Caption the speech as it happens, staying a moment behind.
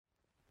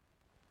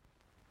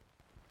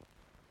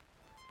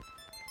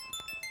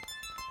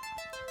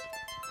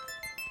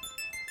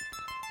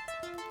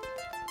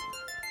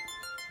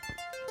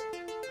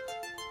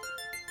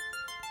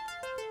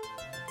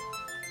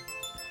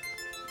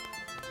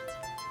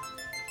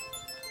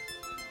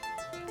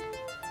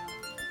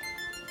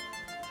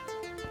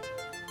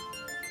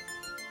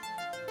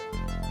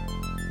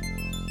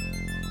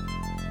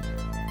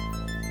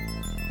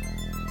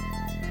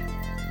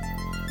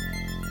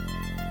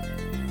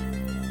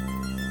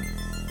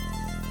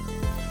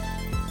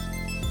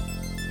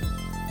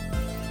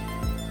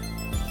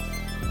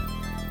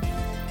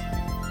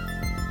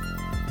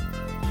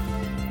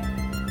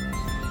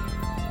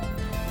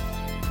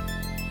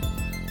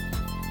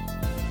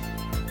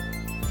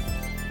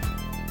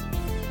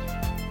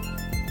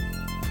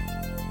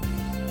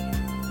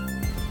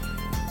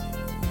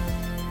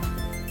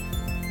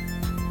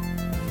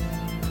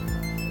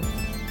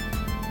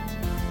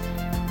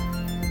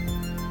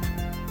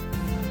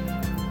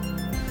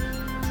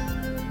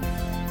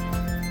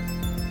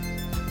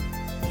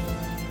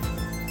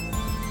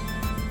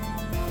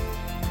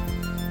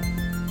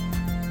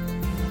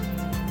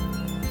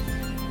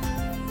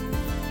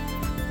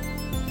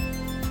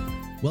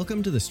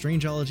Welcome to the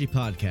Strangeology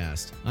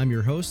Podcast. I'm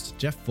your host,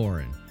 Jeff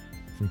Foran.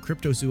 From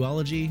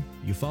cryptozoology,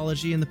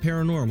 ufology, and the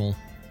paranormal,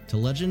 to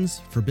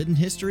legends, forbidden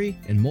history,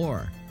 and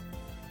more.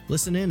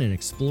 Listen in and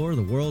explore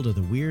the world of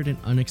the weird and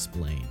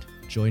unexplained.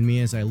 Join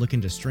me as I look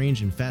into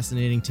strange and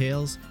fascinating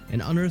tales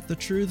and unearth the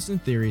truths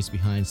and theories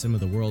behind some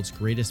of the world's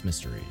greatest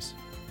mysteries.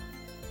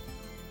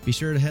 Be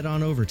sure to head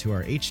on over to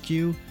our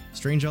HQ,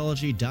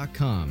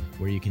 strangeology.com,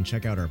 where you can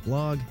check out our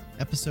blog,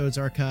 episodes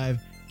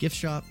archive, gift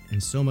shop,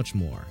 and so much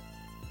more.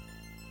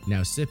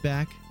 Now sit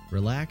back,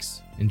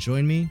 relax, and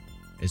join me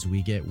as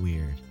we get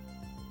weird.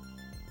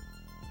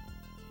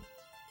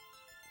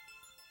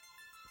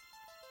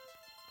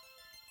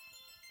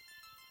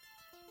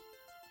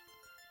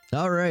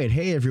 All right.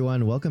 Hey,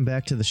 everyone. Welcome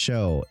back to the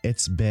show.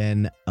 It's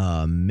been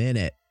a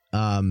minute.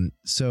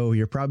 So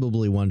you're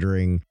probably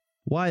wondering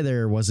why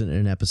there wasn't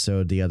an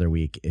episode the other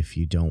week. If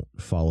you don't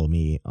follow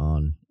me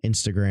on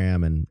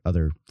Instagram and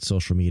other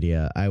social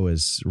media, I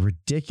was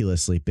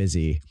ridiculously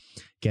busy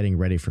getting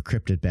ready for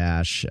Cryptid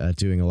Bash,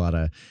 doing a lot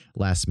of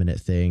last minute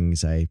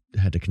things. I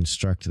had to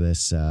construct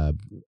this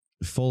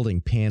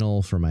folding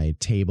panel for my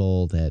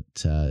table that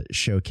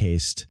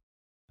showcased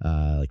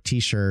like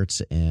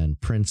t-shirts and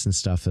prints and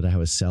stuff that I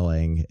was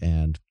selling,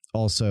 and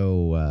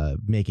also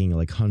making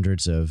like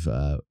hundreds of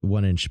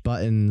 1-inch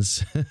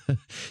buttons.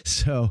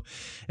 So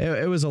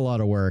it was a lot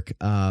of work.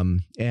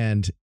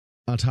 And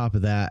on top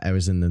of that, I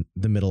was in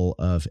the middle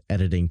of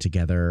editing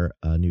together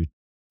a new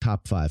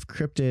top 5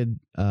 cryptid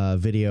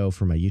video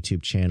for my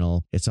YouTube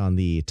channel. It's on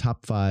the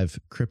top 5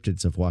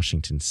 cryptids of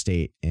Washington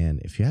State,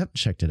 and if you haven't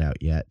checked it out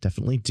yet,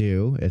 definitely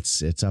do.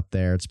 It's up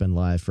there. It's been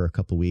live for a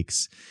couple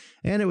weeks,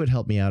 and it would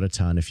help me out a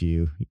ton if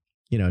you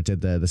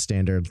did the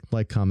standard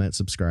like, comment,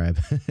 subscribe,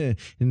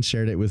 and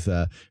shared it with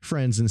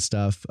friends and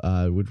stuff.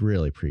 Would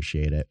really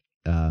appreciate it.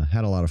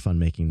 Had a lot of fun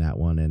making that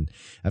one, and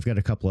I've got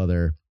a couple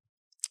other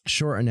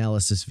short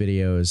analysis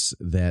videos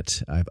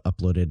that I've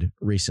uploaded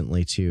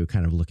recently too,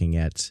 kind of looking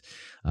at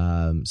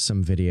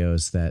some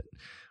videos that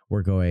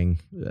were going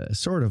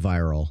sort of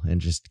viral, and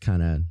just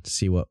kind of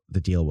see what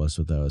the deal was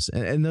with those.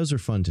 And those are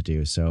fun to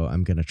do. So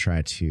I'm going to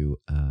try to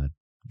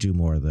do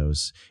more of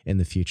those in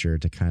the future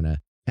to kind of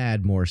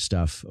add more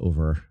stuff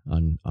over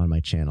on my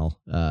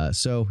channel.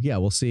 So yeah,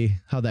 we'll see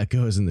how that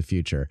goes in the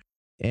future.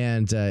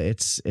 And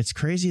it's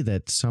crazy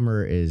that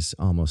summer is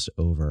almost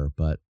over,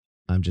 but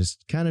I'm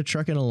just kind of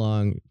trucking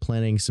along,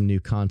 planning some new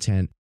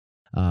content,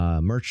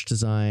 merch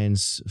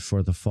designs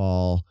for the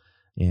fall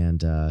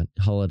and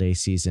holiday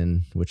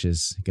season, which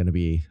is going to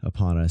be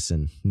upon us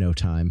in no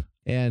time.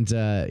 And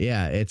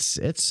yeah,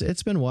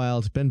 it's been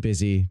wild, been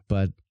busy,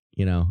 but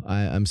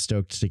I'm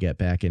stoked to get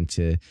back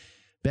into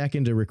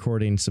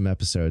recording some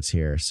episodes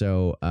here.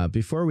 So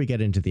before we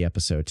get into the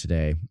episode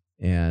today,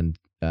 and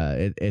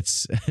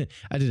it's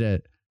I did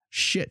a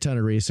shit ton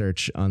of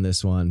research on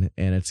this one,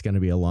 and it's going to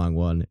be a long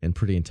one and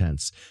pretty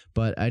intense,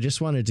 but I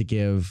just wanted to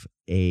give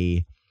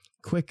a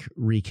quick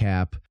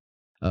recap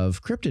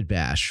of Cryptid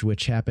Bash,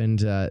 which happened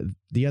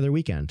the other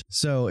weekend.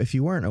 So if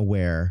you weren't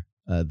aware,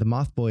 the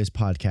Moth Boys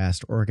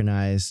podcast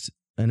organized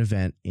an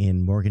event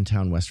in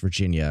Morgantown, West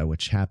Virginia,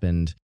 which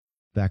happened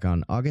back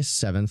on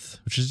August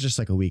 7th, which is just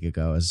like a week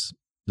ago as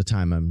the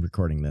time I'm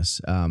recording this.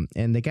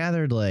 And they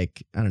gathered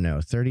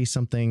 30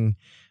 something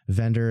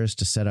vendors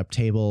to set up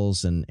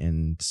tables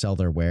and sell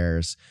their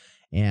wares.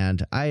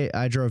 And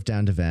I drove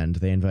down to Vend.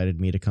 They invited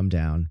me to come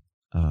down.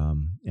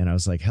 And I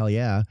was like, hell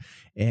yeah.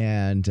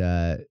 And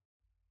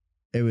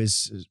it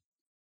was,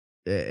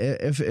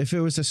 if it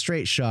was a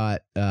straight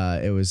shot,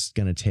 it was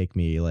going to take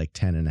me like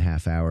 10 and a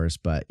half hours,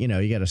 but you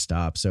got to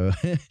stop. So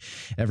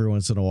every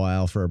once in a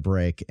while for a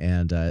break.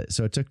 And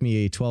so it took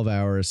me 12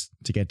 hours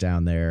to get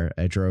down there.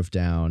 I drove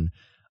down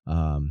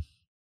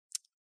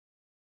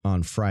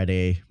on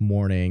Friday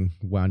morning,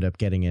 wound up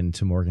getting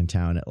into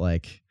Morgantown at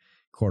like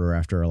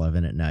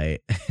 11:15 at night.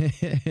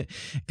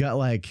 Got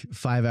like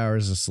 5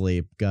 hours of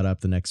sleep, got up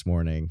the next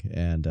morning,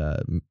 and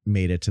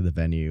made it to the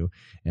venue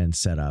and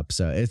set up.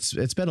 So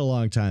it's been a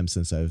long time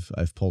since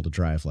I've pulled a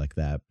drive like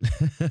that.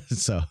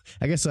 So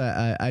I guess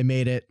I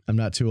made it. I'm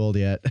not too old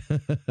yet.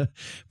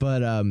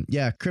 But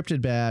yeah,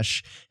 Cryptid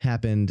Bash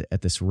happened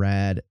at this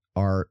rad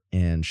art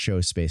and show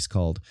space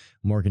called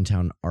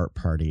Morgantown Art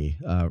Party,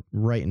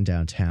 right in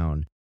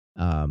downtown.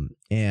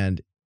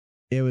 And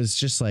it was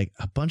just like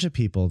a bunch of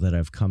people that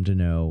I've come to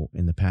know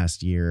in the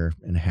past year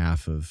and a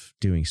half of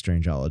doing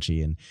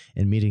Strangeology,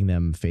 and meeting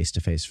them face to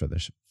face for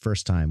the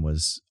first time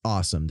was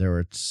awesome. There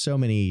were so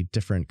many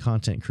different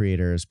content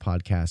creators,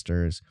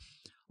 podcasters,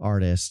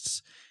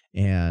 artists,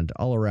 and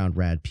all around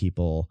rad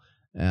people,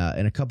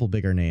 and a couple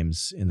bigger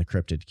names in the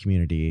cryptid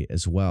community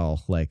as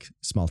well, like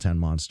Small Town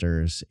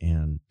Monsters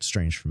and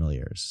Strange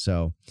Familiars.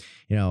 So,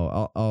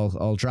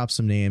 I'll drop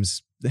some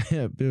names.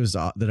 It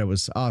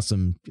was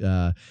awesome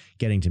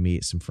getting to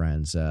meet some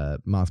friends,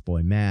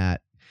 Mothboy Matt,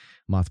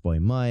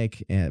 Mothboy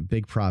Mike, and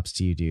big props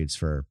to you dudes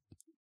for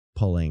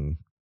pulling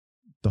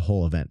the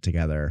whole event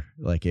together.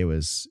 Like it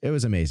was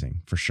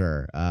amazing for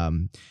sure.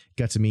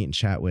 Got to meet and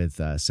chat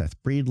with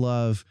Seth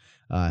Breedlove,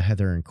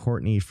 Heather and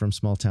Courtney from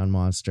Small Town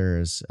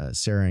Monsters,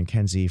 Sarah and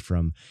Kenzie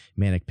from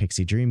Manic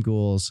Pixie Dream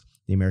Ghouls,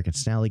 the American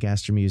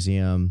Snallygaster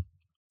Museum,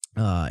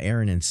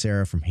 Aaron and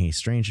Sarah from Hey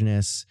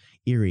Strangeness,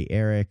 Eerie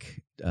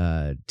Eric,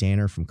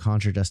 Danner from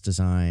Conjure Dust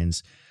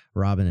Designs,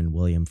 Robin and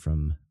William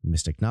from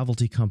Mystic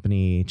Novelty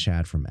Company,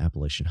 Chad from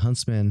Appalachian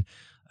Huntsman.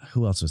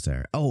 Who else was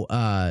there? Oh,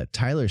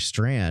 Tyler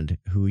Strand,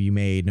 who you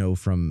may know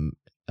from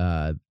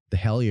the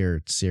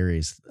Hellier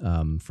series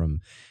from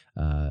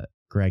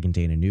Greg and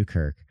Dana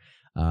Newkirk,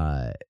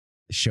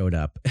 showed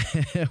up,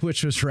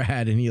 which was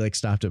rad. And he like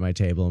stopped at my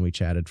table and we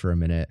chatted for a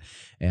minute.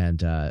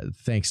 And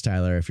thanks,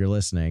 Tyler, if you're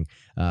listening,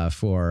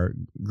 for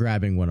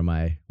grabbing one of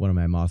my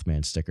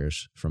Mothman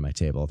stickers from my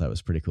table. That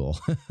was pretty cool.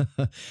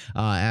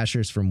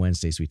 Asher's from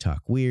Wednesdays We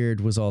Talk Weird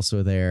was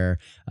also there.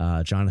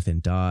 Jonathan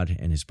Dodd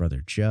and his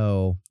brother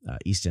Joe,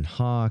 Easton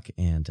Hawk,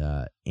 and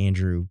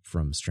Andrew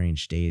from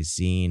Strange Days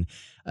Zine.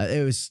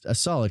 It was a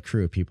solid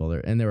crew of people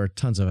there, and there were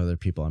tons of other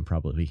people I'm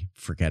probably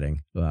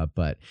forgetting.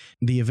 But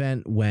the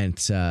event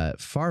went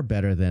far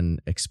better than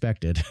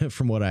expected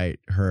from what I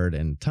heard,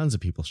 and tons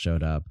of people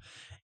showed up,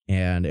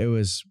 and it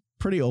was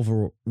pretty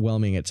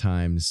overwhelming at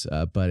times,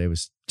 but it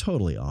was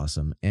totally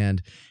awesome.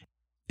 And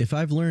if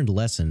I've learned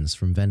lessons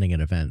from vending at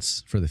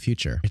events for the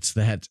future, it's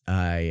that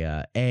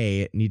I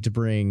need to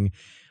bring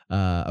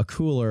a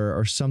cooler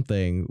or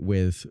something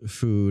with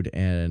food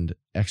and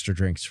extra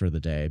drinks for the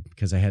day,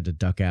 because I had to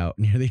duck out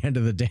near the end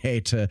of the day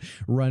to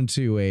run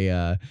to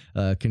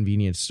a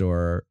convenience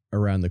store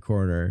around the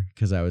corner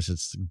because I was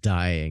just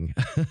dying.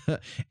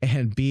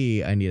 And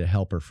B, I need a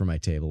helper for my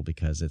table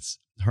because it's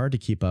hard to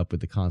keep up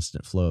with the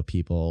constant flow of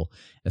people,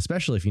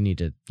 especially if you need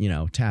to,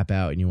 tap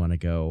out and you want to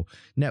go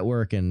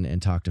network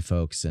and talk to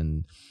folks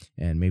and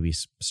maybe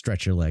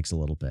stretch your legs a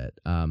little bit.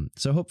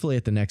 So hopefully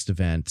at the next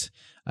event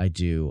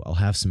I'll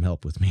have some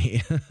help with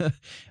me.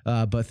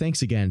 But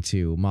thanks again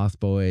to Moth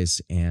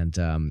Boys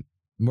and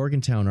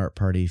Morgantown Art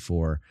Party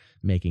for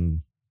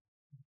making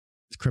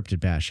Cryptid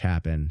Bash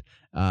happen.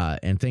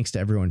 And thanks to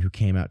everyone who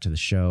came out to the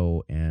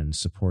show and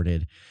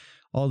supported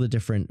all the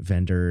different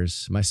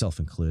vendors, myself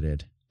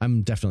included.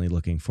 I'm definitely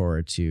looking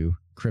forward to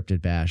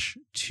Cryptid Bash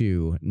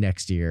 2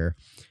 next year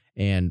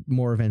and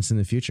more events in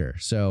the future.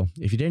 So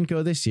if you didn't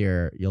go this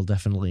year, you'll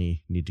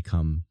definitely need to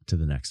come to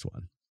the next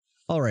one.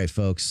 All right,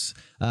 folks.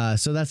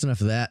 So that's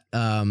enough of that.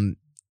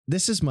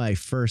 This is my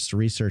first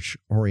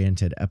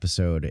research-oriented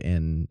episode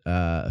in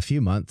a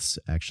few months,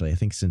 actually. I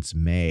think since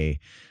May,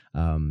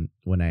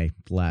 when I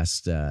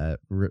last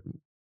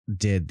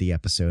did the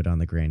episode on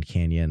the Grand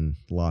Canyon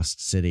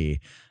Lost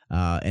City.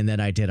 And then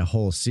I did a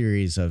whole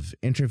series of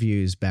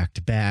interviews back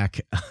to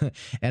back.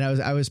 And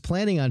I was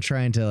planning on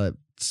trying to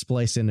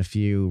splice in a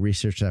few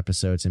research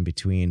episodes in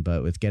between,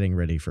 but with getting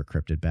ready for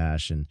Cryptid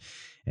Bash and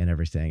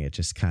everything, it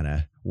just kind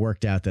of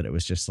worked out that it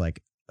was just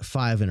like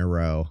 5 in a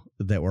row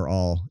that were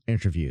all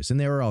interviews, and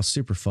they were all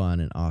super fun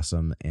and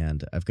awesome.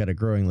 And I've got a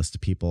growing list of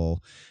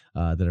people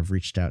that have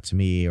reached out to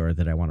me or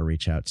that I want to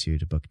reach out to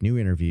book new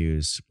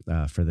interviews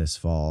for this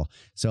fall.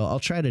 So I'll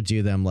try to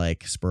do them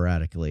like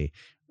sporadically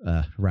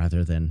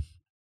rather than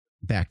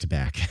back to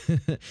back.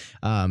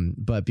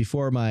 But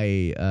before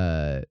my,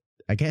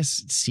 I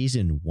guess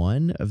season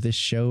 1 of this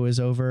show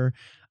is over,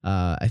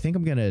 I think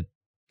I'm going to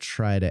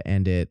try to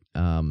end it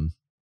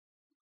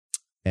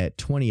at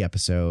 20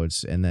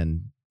 episodes and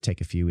then take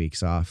a few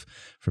weeks off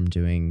from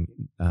doing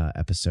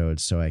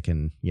episodes so I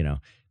can,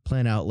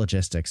 plan out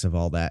logistics of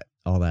all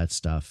that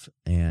stuff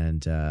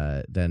and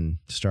then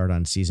start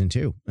on season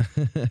 2.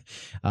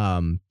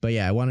 But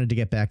yeah, I wanted to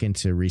get back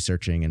into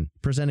researching and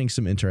presenting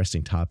some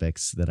interesting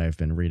topics that I've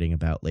been reading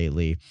about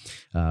lately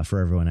for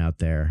everyone out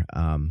there.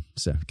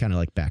 So kind of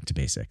like back to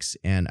basics.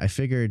 And I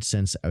figured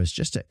since I was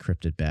just at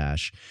Cryptid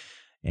Bash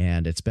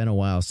and it's been a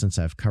while since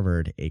I've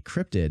covered a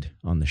cryptid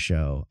on the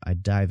show,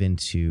 I'd dive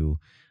into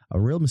a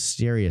real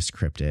mysterious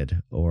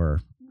cryptid, or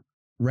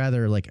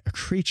rather like a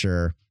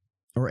creature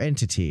or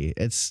entity.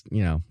 It's,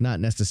 not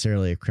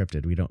necessarily a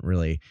cryptid. We don't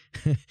really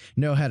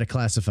know how to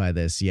classify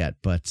this yet,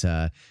 but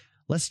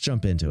let's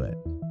jump into it.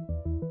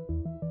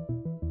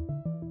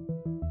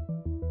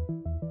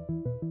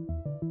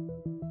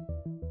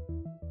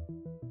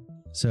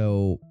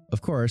 So,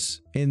 of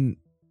course, in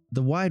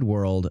the wide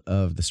world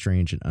of the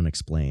strange and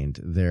unexplained,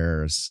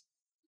 there's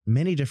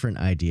many different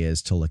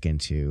ideas to look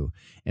into.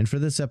 And for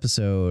this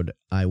episode,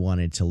 I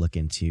wanted to look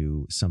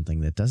into something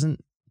that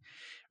doesn't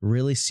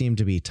really seem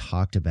to be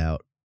talked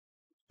about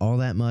all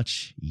that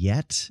much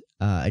yet.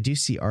 I do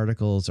see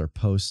articles or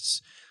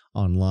posts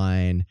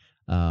online,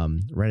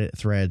 Reddit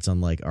threads on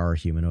like our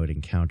humanoid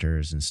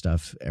encounters and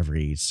stuff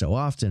every so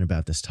often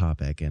about this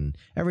topic. And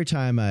every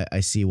time I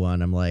see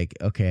one, I'm like,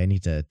 okay, I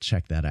need to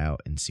check that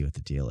out and see what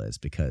the deal is,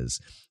 because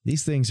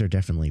these things are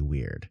definitely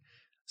weird.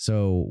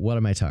 So what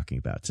am I talking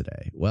about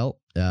today? Well,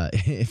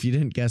 if you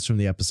didn't guess from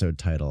the episode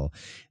title,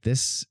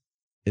 this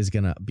is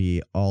going to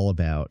be all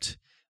about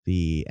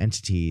the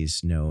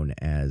entities known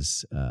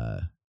as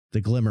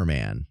the Glimmer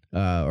Man,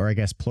 or I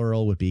guess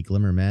plural would be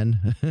Glimmer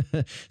Men.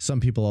 Some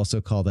people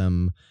also call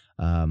them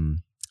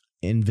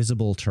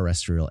invisible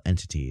terrestrial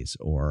entities,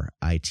 or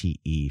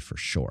ITE for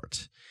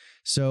short.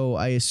 So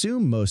I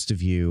assume most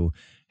of you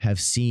have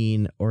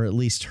seen or at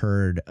least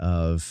heard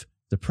of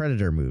the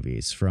Predator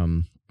movies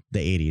from the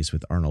 80s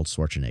with Arnold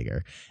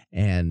Schwarzenegger.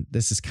 And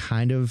this is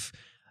kind of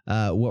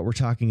what we're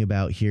talking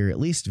about here, at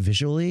least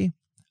visually,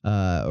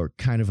 or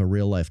kind of a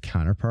real life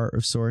counterpart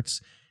of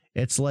sorts.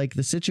 It's like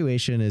the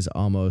situation is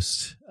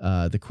almost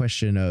the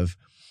question of,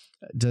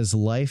 does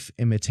life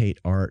imitate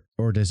art,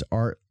 or does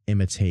art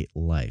imitate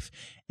life?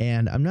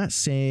 And I'm not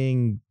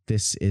saying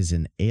this is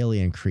an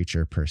alien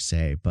creature per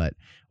se, but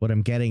what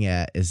I'm getting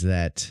at is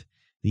that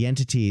the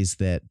entities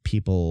that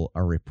people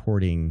are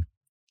reporting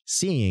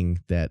seeing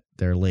that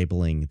they're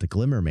labeling the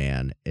Glimmer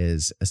Man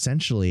is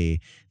essentially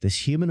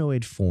this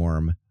humanoid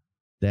form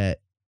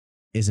that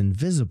is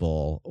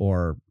invisible,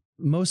 or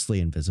mostly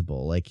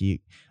invisible. Like,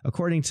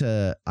 according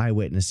to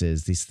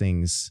eyewitnesses, these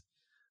things,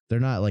 they're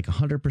not like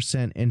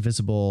 100%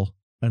 invisible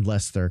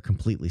unless they're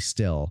completely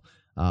still.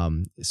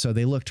 So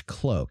they looked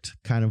cloaked,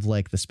 kind of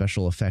like the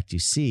special effect you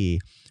see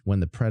when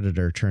the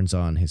Predator turns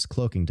on his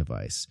cloaking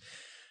device.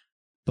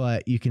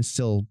 But you can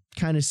still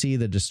kind of see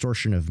the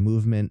distortion of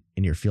movement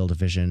in your field of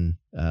vision,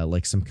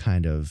 like some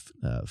kind of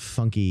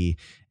funky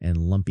and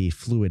lumpy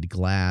fluid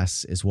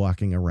glass is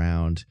walking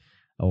around,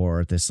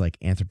 or this like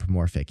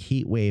anthropomorphic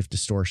heat wave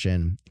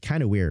distortion.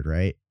 Kind of weird,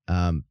 right?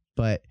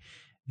 But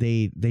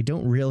they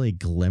don't really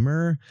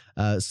glimmer.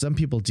 Some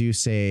people do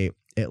say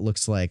it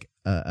looks like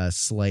a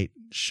slight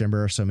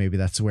shimmer, so maybe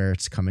that's where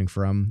it's coming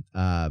from.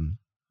 And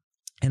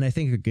I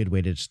think a good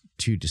way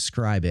to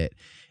describe it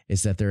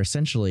is that they're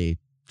essentially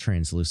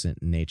translucent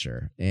in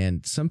nature.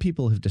 And some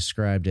people have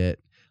described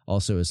it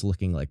also as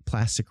looking like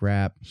plastic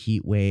wrap,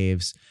 heat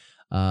waves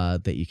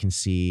that you can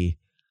see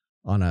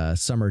on a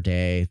summer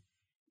day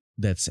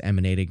that's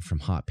emanating from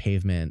hot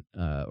pavement,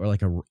 or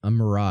like a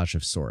mirage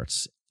of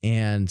sorts.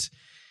 And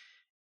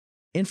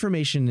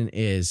information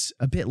is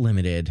a bit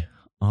limited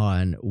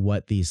on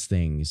what these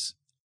things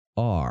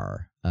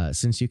are,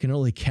 since you can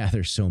only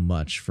gather so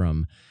much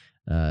from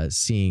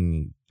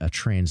seeing a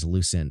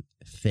translucent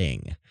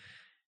thing.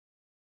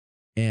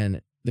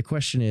 And the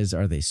question is,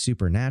 are they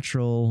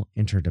supernatural,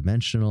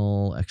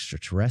 interdimensional,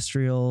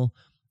 extraterrestrial?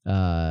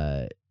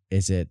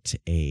 Is it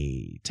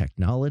a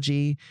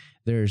technology?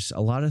 There's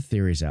a lot of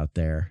theories out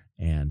there,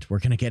 and we're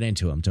going to get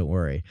into them. Don't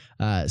worry.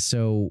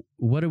 So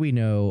what do we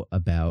know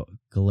about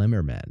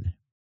Glimmermen?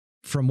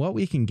 From what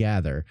we can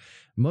gather,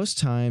 most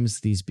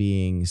times these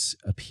beings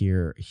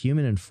appear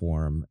human in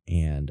form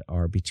and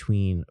are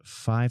between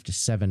 5 to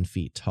 7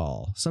 feet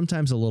tall,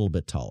 sometimes a little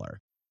bit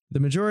taller. The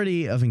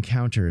majority of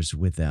encounters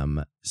with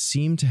them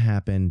seem to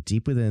happen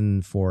deep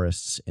within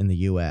forests in the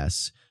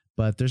US,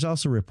 but there's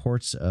also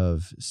reports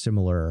of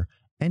similar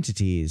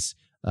entities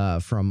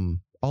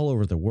from all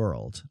over the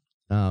world.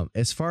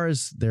 As far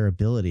as their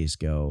abilities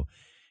go,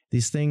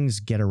 these things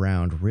get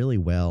around really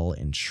well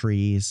in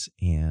trees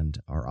and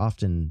are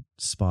often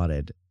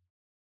spotted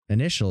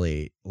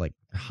initially like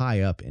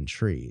high up in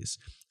trees,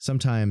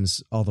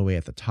 sometimes all the way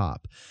at the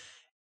top.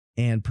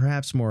 And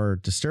perhaps more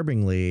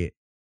disturbingly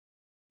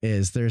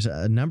is there's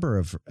a number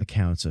of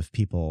accounts of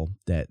people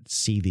that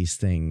see these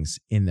things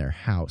in their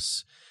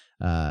house.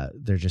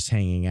 They're just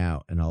hanging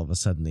out, and all of a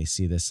sudden they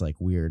see this like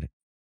weird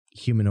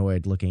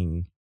humanoid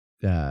looking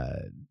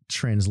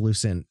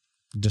translucent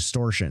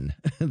distortion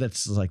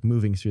that's like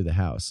moving through the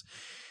house,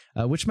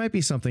 which might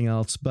be something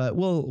else, but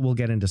we'll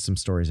get into some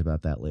stories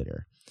about that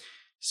later.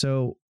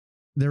 So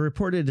they're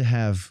reported to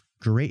have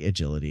great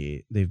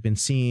agility. They've been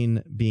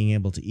seen being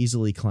able to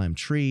easily climb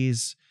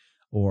trees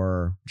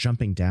or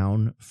jumping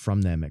down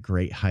from them at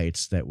great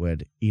heights that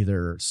would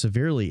either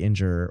severely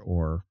injure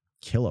or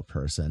kill a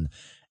person.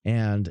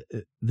 And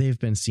they've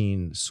been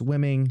seen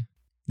swimming.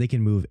 They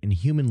can move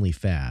inhumanly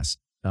fast,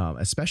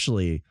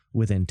 especially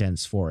within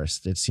dense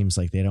forest. It seems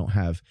like they don't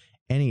have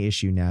any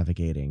issue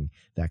navigating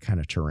that kind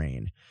of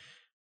terrain.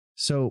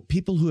 So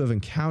people who have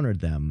encountered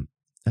them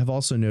have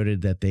also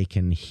noted that they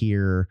can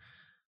hear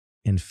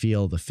and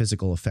feel the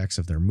physical effects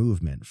of their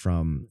movement,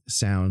 from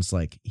sounds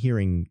like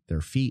hearing their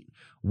feet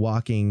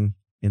walking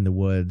in the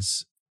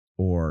woods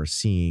or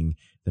seeing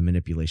the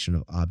manipulation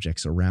of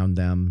objects around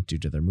them due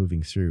to their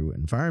moving through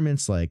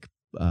environments like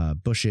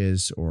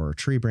bushes or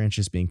tree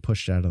branches being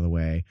pushed out of the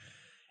way.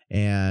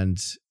 And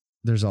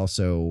there's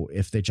also,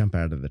 if they jump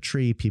out of the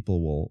tree,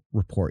 people will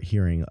report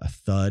hearing a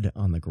thud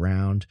on the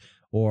ground,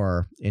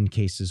 or in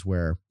cases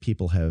where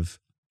people have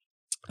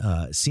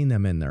seen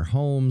them in their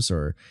homes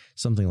or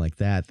something like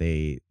that,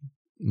 they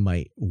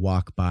might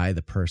walk by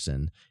the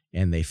person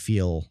and they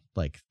feel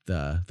like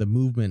the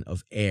movement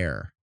of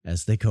air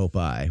as they go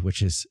by,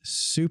 which is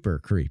super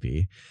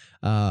creepy.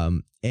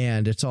 And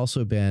it's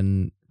also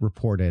been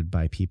reported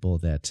by people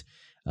that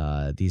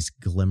these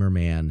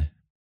Glimmerman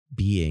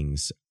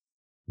beings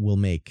will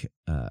make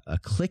a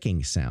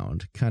clicking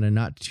sound, kind of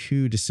not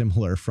too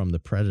dissimilar from the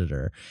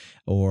Predator,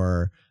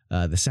 or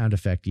the sound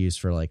effect used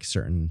for like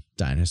certain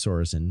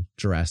dinosaurs in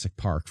Jurassic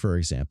Park, for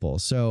example.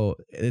 So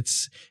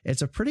it's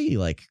a pretty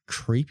like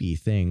creepy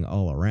thing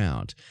all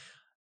around.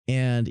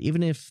 And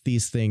even if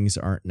these things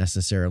aren't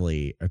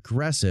necessarily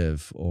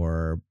aggressive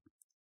or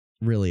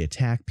really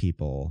attack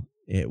people,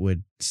 it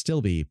would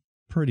still be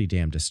pretty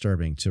damn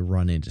disturbing to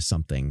run into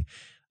something,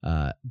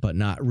 but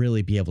not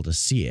really be able to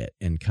see it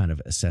and kind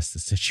of assess the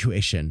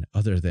situation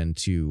other than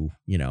to,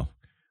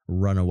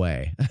 run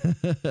away.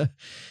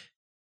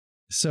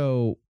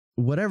 So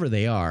whatever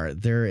they are,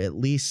 they're at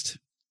least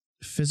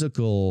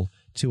physical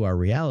to our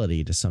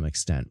reality to some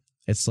extent.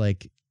 It's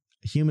like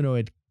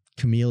humanoid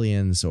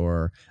chameleons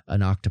or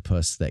an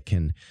octopus that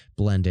can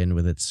blend in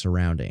with its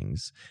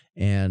surroundings.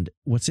 And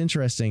what's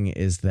interesting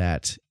is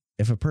that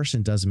if a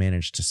person does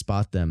manage to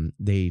spot them,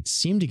 they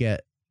seem to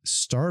get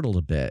startled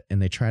a bit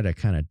and they try to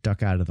kind of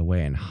duck out of the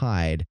way and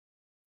hide.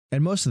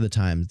 And most of the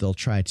time they'll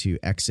try to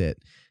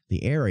exit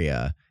the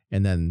area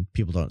and then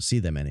people don't see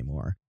them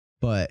anymore.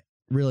 But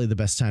really the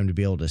best time to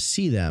be able to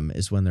see them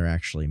is when they're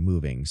actually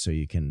moving, so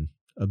you can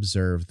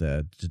observe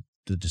the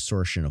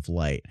distortion of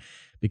light,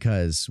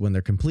 because when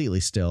they're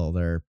completely still,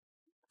 their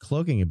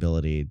cloaking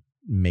ability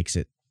makes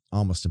it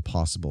almost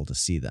impossible to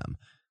see them.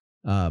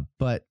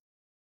 But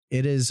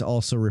it is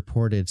also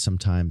reported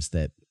sometimes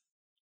that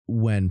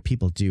when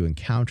people do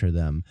encounter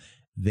them,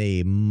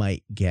 they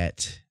might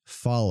get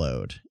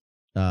followed.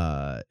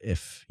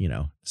 If,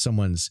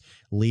 someone's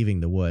leaving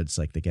the woods,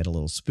 like they get a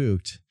little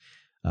spooked,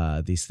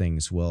 these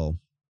things will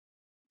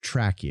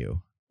track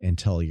you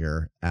until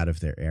you're out of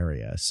their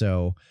area.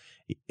 So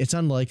it's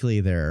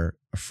unlikely they're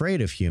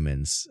afraid of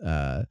humans,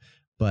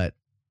 but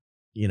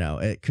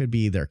it could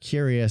be they're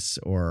curious,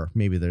 or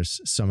maybe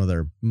there's some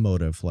other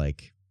motive,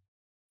 like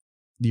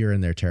you're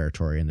in their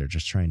territory and they're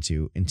just trying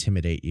to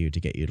intimidate you to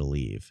get you to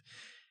leave.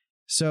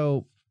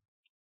 So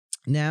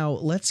now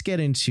let's get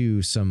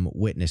into some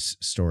witness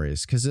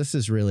stories, because this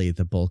is really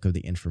the bulk of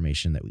the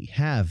information that we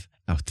have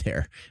out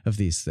there of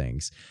these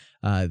things.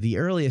 The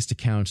earliest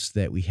accounts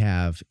that we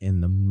have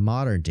in the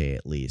modern day,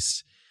 at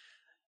least,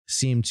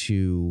 seem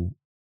to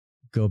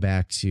go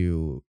back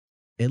to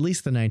at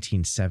least the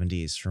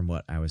 1970s from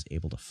what I was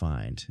able to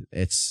find.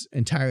 It's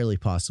entirely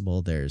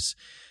possible there's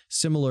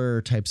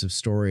similar types of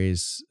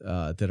stories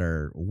that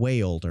are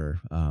way older,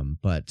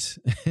 but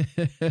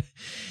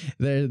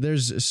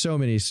there's so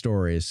many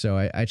stories. So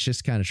I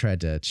just kind of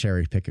tried to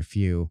cherry pick a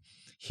few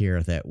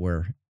here that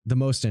were the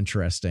most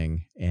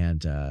interesting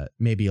and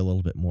maybe a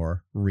little bit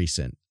more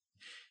recent.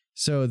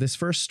 So this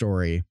first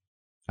story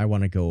I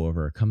want to go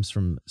over comes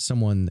from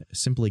someone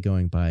simply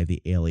going by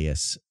the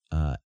alias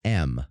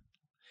M.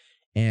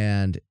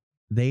 And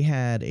they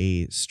had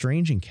a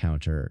strange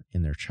encounter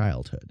in their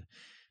childhood.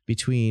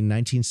 Between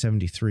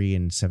 1973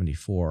 and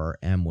 74,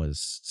 M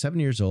was 7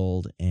 years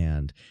old,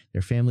 and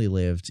their family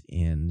lived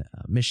in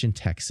Mission,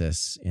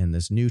 Texas, in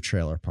this new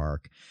trailer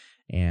park.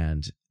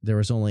 And there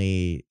was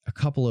only a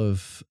couple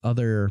of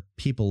other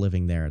people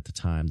living there at the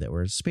time that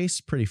were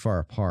spaced pretty far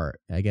apart.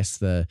 I guess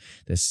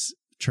this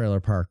trailer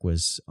park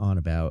was on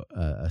about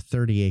a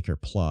 30-acre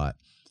plot.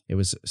 It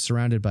was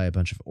surrounded by a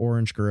bunch of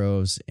orange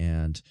groves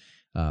and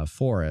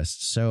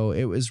forest, so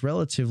it was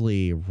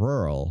relatively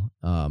rural,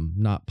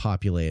 not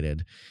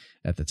populated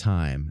at the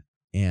time.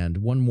 And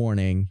one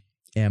morning,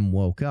 M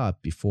woke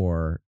up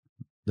before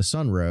the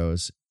sun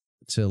rose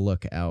to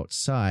look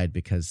outside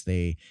because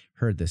they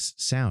heard this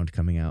sound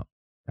coming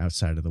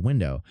outside of the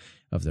window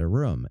of their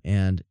room.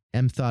 And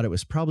M thought it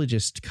was probably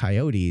just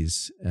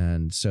coyotes,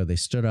 and so they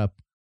stood up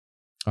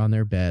on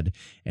their bed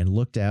and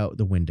looked out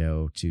the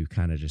window to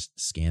kind of just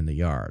scan the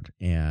yard.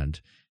 And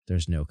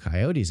there's no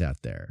coyotes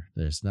out there.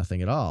 There's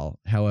nothing at all.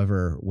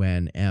 However,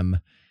 when M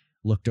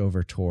looked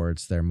over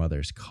towards their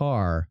mother's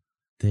car,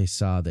 they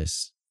saw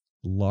this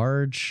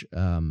large,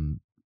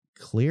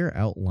 clear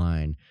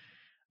outline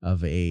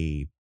of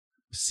a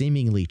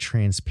seemingly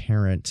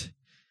transparent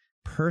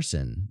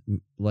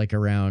person, like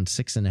around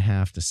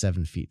 6.5 to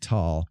 7 feet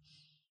tall,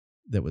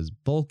 that was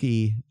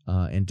bulky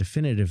and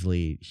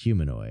definitively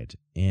humanoid.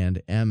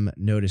 And M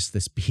noticed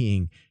this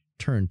being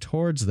turned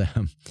towards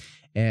them.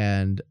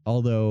 And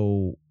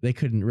although they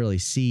couldn't really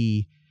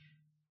see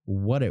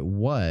what it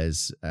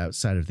was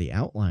outside of the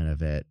outline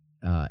of it,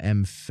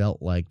 M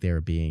felt like they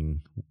were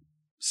being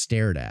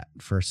stared at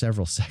for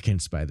several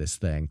seconds by this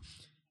thing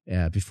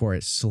before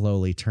it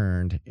slowly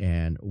turned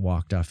and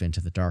walked off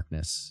into the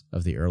darkness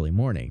of the early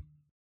morning.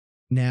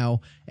 Now,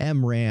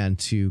 M ran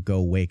to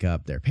go wake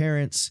up their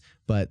parents,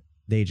 but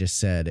they just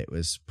said it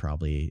was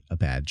probably a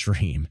bad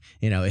dream.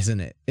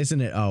 Isn't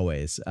it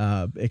always?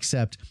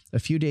 Except a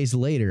few days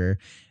later,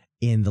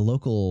 in the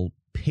local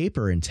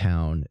paper in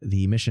town,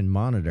 the Mission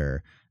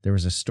Monitor, there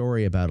was a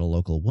story about a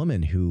local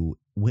woman who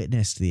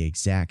witnessed the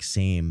exact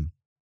same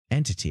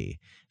entity,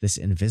 this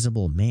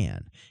invisible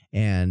man.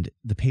 And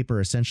the paper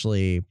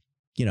essentially,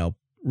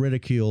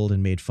 ridiculed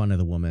and made fun of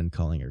the woman,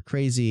 calling her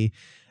crazy.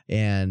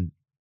 And,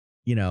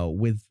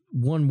 with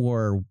one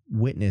more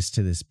witness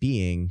to this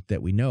being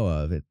that we know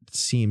of, it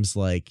seems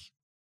like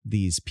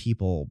these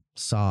people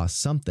saw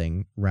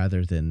something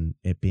rather than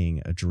it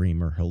being a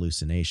dream or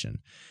hallucination.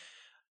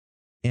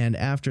 And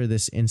after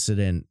this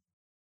incident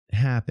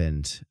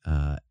happened,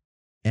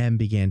 M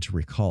began to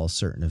recall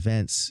certain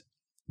events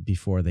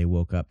before they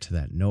woke up to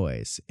that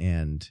noise,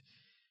 and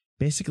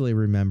basically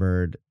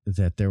remembered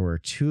that there were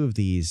two of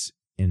these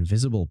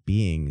invisible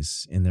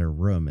beings in their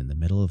room in the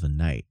middle of the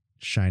night,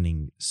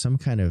 shining some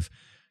kind of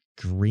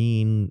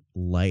green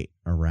light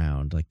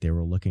around, like they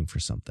were looking for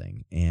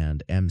something.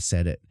 And M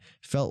said it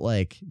felt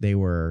like they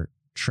were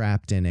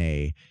trapped in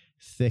a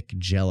thick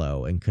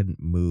jello and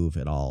couldn't move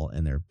at all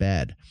in their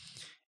bed.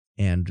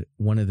 And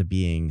one of the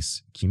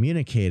beings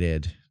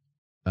communicated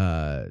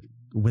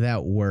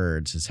without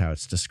words, is how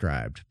it's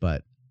described,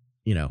 but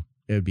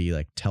it would be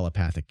like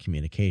telepathic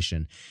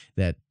communication,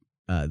 that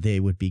they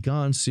would be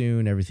gone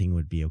soon, everything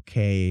would be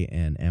okay,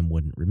 and M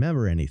wouldn't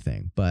remember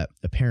anything. But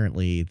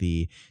apparently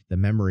the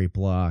memory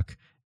block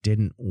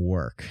didn't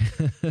work.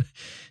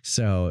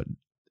 So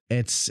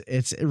it's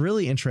a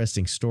really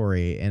interesting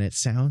story, and it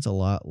sounds a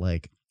lot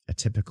like a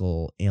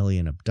typical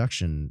alien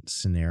abduction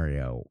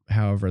scenario.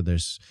 However,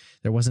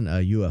 there wasn't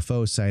a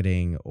UFO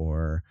sighting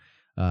or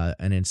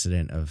an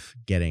incident of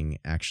getting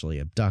actually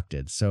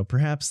abducted. So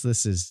perhaps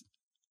this is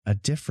a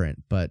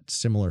different but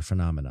similar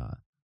phenomenon.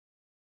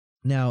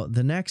 Now,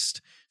 the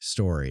next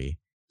story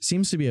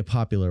seems to be a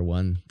popular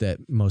one that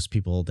most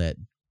people that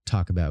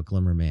talk about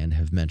Glimmerman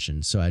have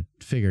mentioned, so I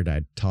figured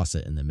I'd toss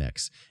it in the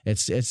mix.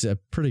 It's a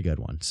pretty good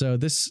one. So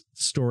this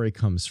story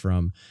comes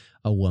from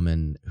a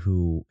woman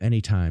who,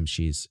 anytime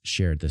she's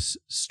shared this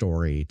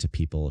story to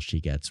people, she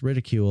gets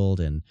ridiculed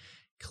and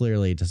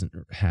clearly doesn't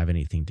have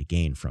anything to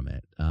gain from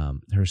it.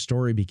 Her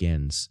story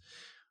begins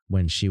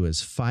when she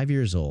was 5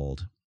 years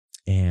old,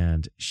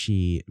 and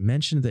she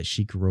mentioned that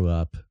she grew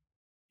up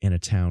in a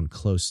town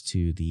close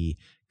to the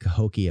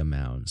Cahokia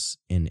Mounds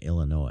in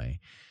Illinois.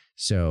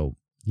 So,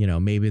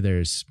 maybe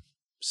there's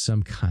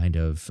some kind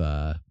of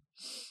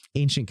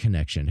ancient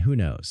connection. Who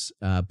knows?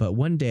 But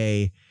one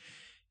day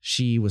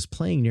she was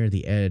playing near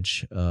the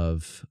edge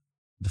of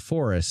the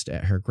forest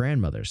at her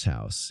grandmother's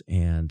house,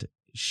 and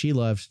she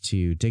loved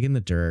to dig in the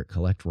dirt,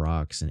 collect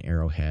rocks and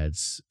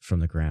arrowheads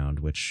from the ground,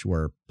 which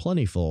were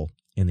plentiful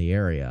in the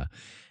area.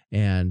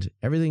 And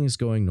everything is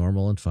going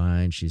normal and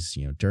fine. She's,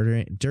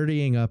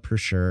 dirtying up her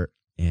shirt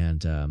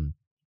and,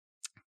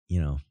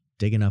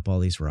 digging up all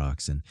these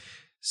rocks. And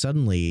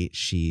suddenly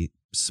she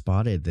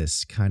spotted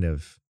this kind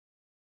of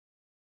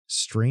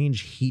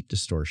strange heat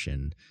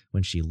distortion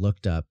when she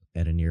looked up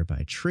at a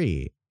nearby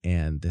tree.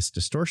 And this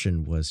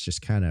distortion was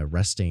just kind of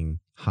resting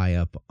high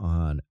up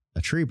on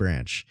a tree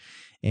branch.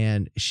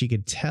 And she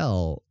could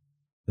tell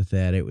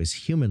that it was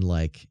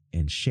human-like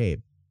in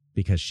shape,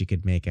 because she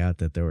could make out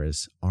that there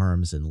was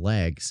arms and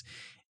legs,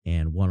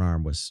 and one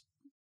arm was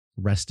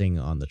resting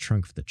on the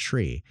trunk of the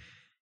tree.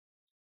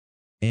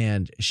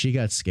 And she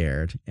got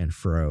scared and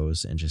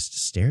froze and just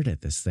stared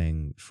at this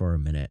thing for a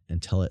minute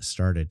until it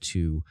started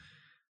to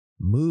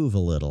move a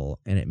little,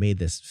 and it made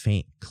this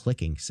faint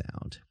clicking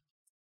sound.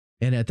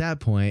 And at that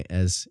point,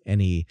 as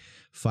any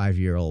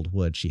 5-year-old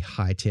would, she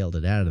hightailed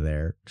it out of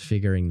there,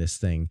 figuring this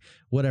thing,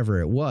 whatever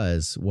it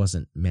was,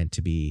 wasn't meant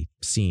to be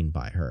seen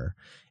by her.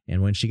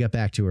 And when she got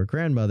back to her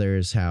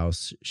grandmother's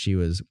house, she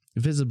was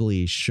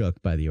visibly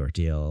shook by the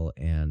ordeal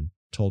and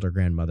told her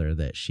grandmother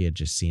that she had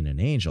just seen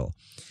an angel.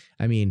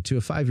 I mean, to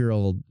a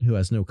 5-year-old who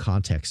has no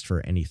context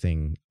for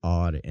anything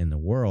odd in the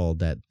world,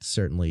 that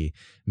certainly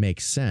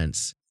makes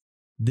sense.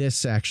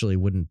 This actually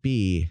wouldn't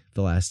be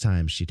the last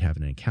time she'd have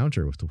an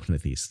encounter with one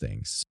of these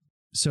things.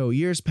 So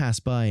years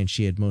passed by, and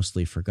she had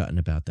mostly forgotten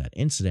about that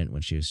incident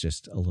when she was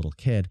just a little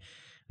kid,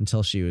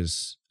 until she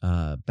was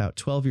about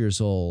 12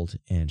 years old,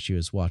 and she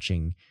was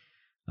watching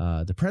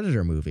the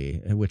Predator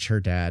movie, which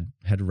her dad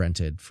had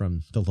rented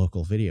from the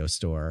local video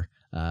store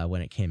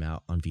when it came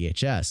out on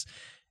VHS.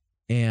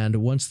 And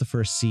once the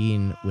first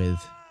scene with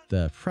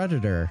the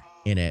Predator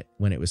in it,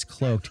 when it was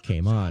cloaked,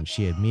 came on,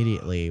 she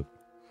immediately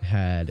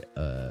had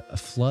a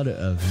flood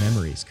of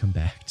memories come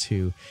back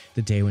to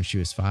the day when she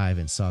was 5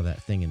 and saw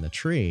that thing in the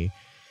tree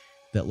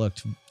that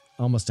looked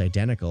almost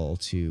identical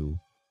to,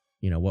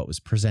 what was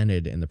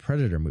presented in the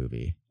Predator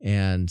movie.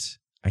 And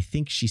I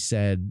think she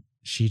said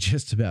she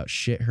just about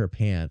shit her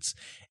pants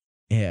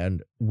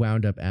and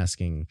wound up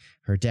asking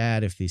her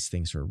dad if these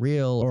things were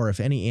real, or if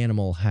any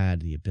animal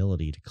had the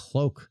ability to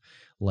cloak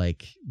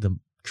like the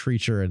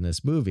creature in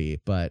this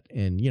movie. But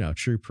in,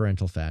 true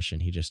parental fashion,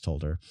 he just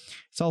told her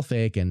it's all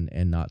fake and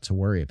not to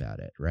worry about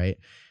it. Right.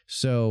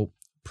 So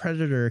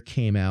Predator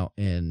came out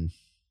in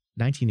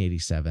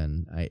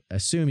 1987. I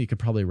assume you could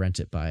probably rent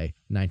it by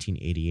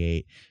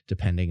 1988,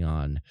 depending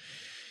on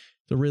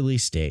the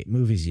release date.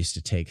 Movies used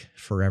to take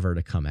forever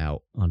to come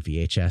out on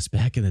VHS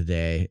back in the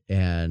day.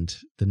 And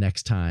the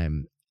next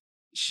time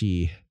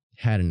she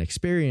had an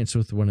experience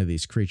with one of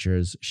these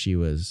creatures, she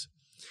was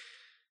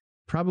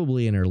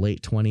probably in her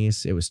late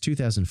 20s. It was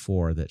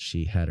 2004 that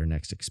she had her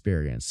next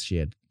experience. She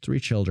had 3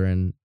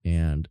 children,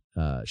 and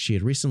she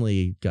had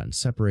recently gotten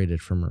separated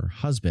from her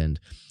husband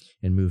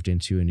and moved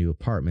into a new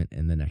apartment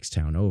in the next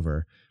town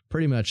over,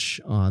 pretty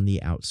much on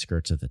the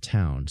outskirts of the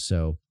town.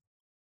 So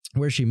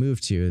where she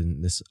moved to,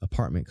 in this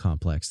apartment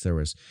complex, there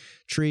was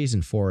trees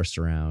and forest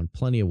around,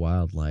 plenty of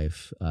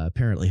wildlife.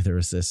 Apparently there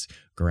was this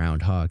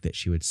groundhog that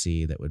she would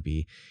see that would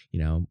be,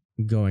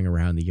 going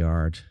around the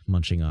yard,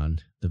 munching on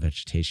the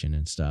vegetation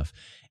and stuff.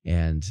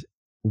 And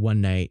one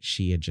night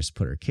she had just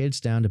put her kids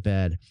down to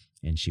bed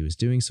and she was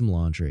doing some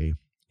laundry.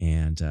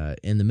 And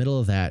in the middle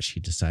of that, she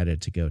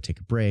decided to go take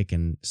a break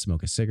and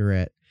smoke a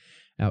cigarette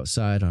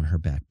outside on her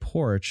back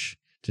porch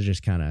to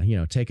just kind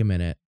of, take a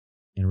minute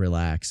and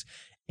relax.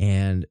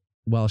 And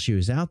while she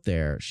was out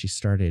there, she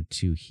started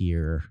to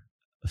hear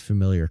a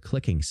familiar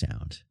clicking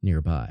sound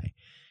nearby.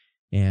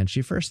 And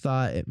she first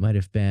thought it might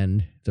have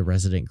been the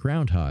resident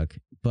groundhog,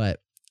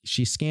 but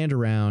she scanned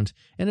around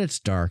and it's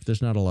dark.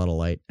 There's not a lot of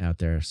light out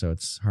there, so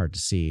it's hard to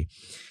see.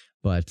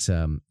 But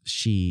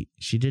she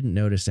didn't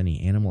notice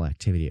any animal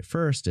activity at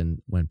first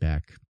and went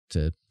back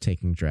to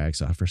taking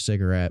drags off her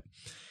cigarette.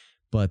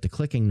 But the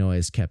clicking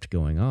noise kept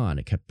going on.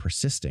 It kept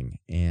persisting.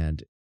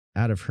 And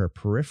out of her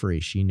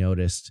periphery, she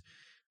noticed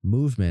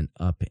movement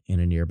up in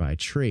a nearby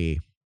tree.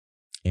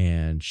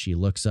 And she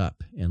looks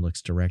up and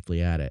looks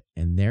directly at it.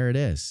 And there it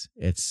is.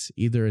 It's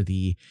either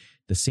the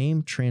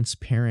same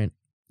transparent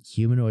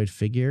humanoid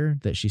figure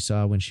that she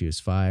saw when she was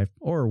 5,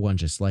 or one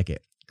just like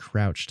it,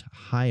 crouched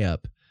high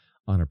up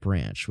on a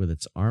branch with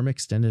its arm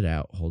extended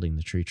out, holding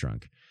the tree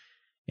trunk.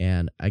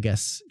 And I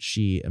guess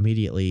she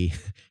immediately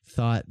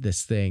thought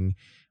this thing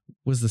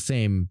was the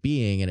same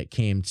being and it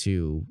came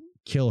to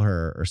kill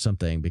her or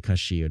something because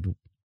she had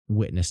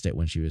witnessed it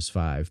when she was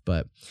 5,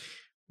 but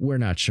we're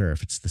not sure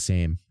if it's the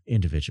same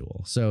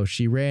individual. So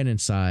she ran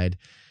inside,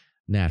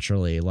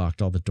 naturally,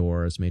 locked all the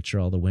doors, made sure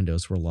all the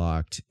windows were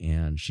locked,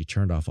 and she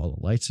turned off all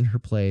the lights in her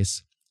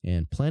place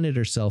and planted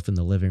herself in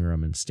the living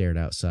room and stared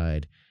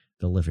outside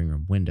the living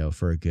room window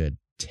for a good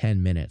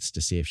 10 minutes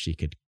to see if she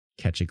could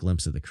catch a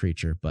glimpse of the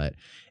creature. But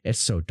it's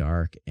so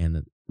dark,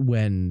 and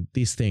when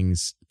these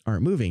things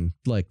aren't moving,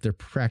 like, they're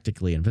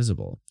practically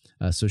invisible.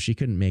 So she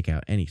couldn't make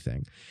out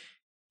anything.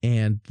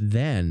 And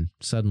then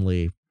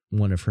suddenly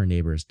one of her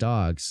neighbor's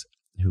dogs,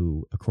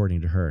 who,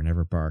 according to her,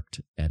 never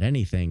barked at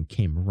anything,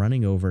 came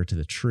running over to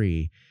the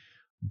tree,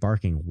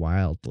 barking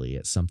wildly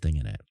at something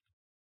in it.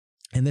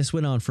 And this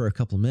went on for a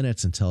couple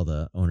minutes until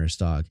the owner's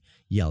dog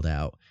yelled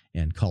out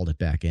and called it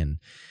back in.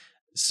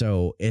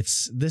 So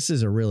this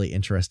is a really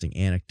interesting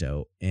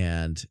anecdote,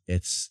 and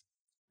it's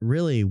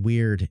really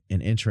weird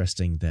and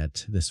interesting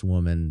that this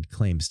woman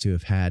claims to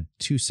have had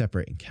 2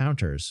 separate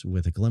encounters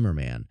with a Glimmer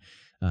Man,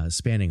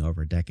 spanning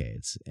over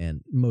decades.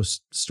 And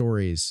most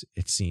stories,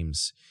 it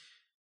seems,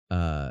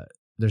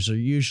 there's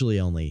usually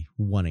only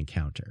one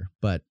encounter.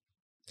 But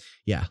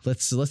yeah,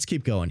 let's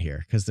keep going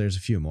here because there's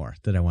a few more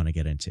that I want to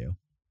get into.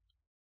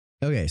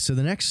 Okay, so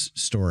the next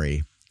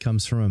story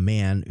comes from a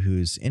man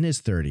who's in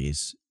his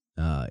 30s.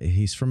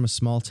 He's from a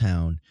small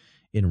town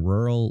in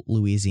rural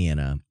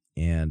Louisiana,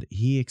 and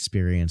he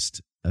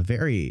experienced a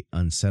very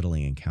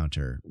unsettling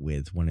encounter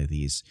with one of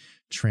these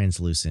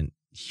translucent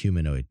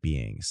humanoid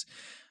beings.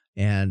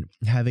 And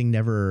having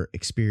never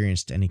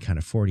experienced any kind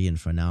of Fortean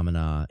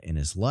phenomena in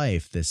his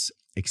life, this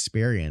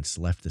experience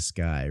left this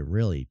guy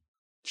really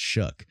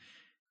shook.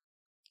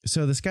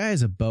 So this guy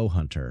is a bow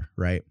hunter,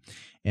 right?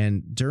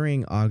 And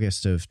during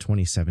August of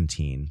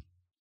 2017,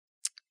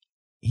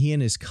 he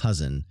and his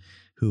cousin,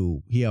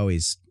 who he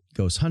always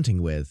goes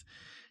hunting with,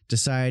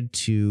 decide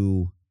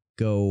to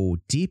go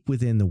deep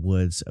within the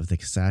woods of the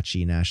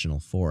Kisatchie National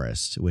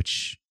Forest,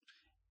 which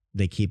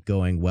they keep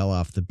going well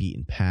off the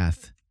beaten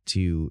path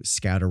to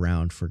scout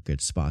around for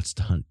good spots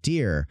to hunt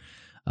deer,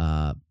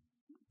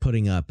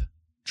 putting up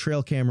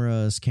trail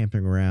cameras,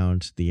 camping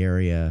around the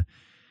area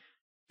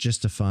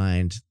just to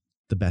find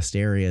the best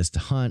areas to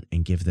hunt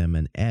and give them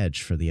an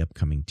edge for the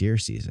upcoming deer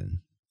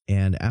season.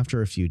 And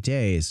after a few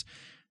days,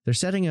 they're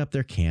setting up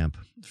their camp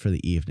for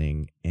the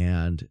evening,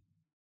 and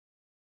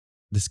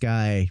this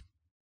guy,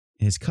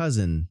 his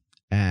cousin,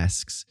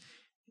 asks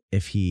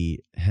if he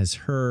has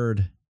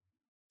heard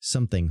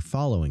something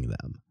following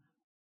them.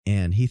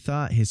 And he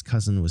thought his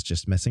cousin was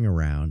just messing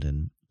around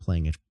and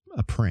playing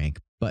a prank,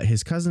 but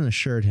his cousin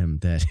assured him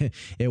that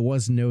it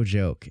was no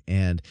joke.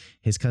 And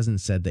his cousin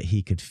said that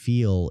he could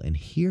feel and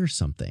hear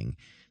something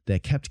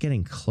that kept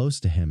getting close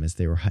to him as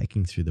they were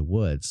hiking through the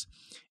woods.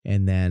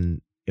 And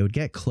then it would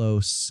get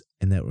close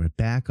and then it would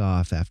back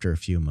off after a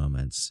few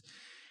moments.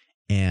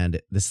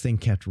 And this thing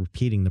kept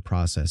repeating the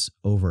process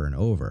over and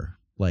over.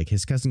 Like,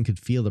 his cousin could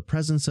feel the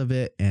presence of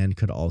it and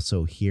could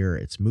also hear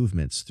its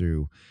movements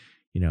through,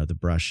 the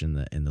brush and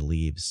the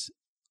leaves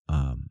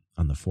on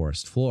the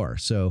forest floor.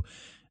 So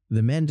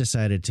the men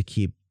decided to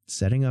keep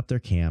setting up their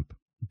camp,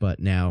 but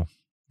now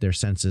their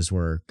senses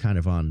were kind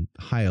of on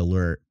high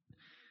alert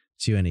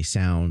to any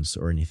sounds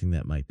or anything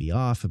that might be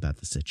off about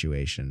the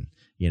situation.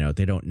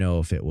 They don't know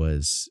if it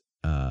was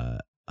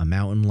a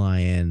mountain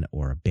lion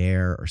or a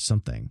bear or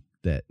something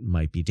that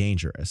might be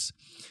dangerous.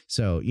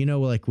 So,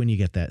 like when you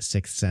get that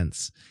sixth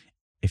sense,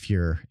 if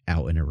you're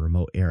out in a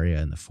remote area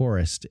in the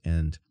forest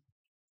and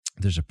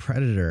there's a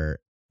predator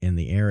in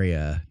the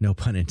area, no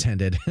pun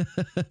intended.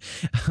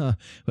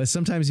 But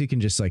sometimes you can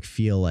just like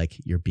feel like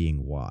you're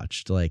being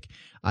watched. Like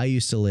I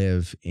used to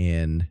live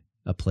in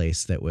a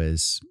place that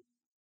was,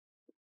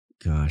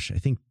 gosh, I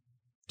think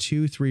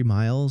 2-3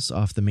 miles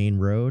off the main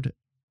road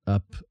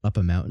up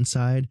a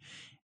mountainside.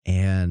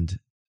 And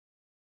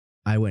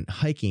I went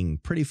hiking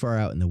pretty far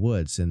out in the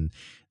woods, and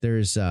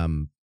there's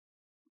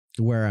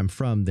where I'm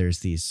from, there's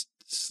these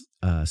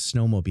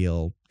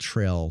snowmobile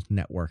trail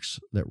networks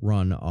that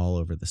run all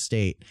over the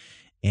state.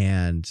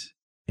 And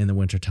in the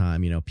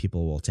wintertime,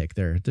 people will take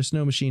their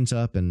snow machines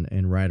up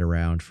and ride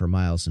around for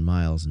miles and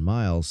miles and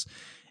miles.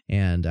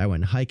 And I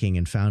went hiking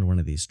and found one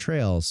of these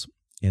trails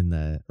in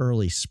the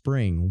early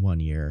spring one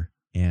year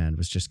and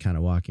was just kind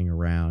of walking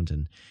around.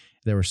 And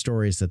there were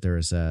stories that there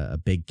was a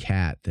big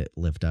cat that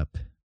lived up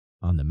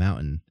on the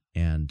mountain,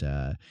 and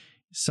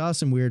saw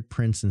some weird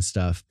prints and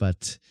stuff.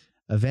 But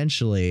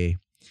eventually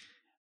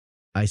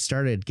I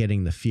started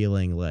getting the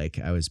feeling like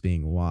I was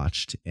being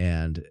watched,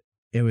 and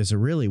it was a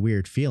really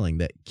weird feeling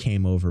that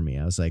came over me.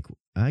 I was like,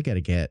 I got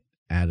to get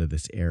out of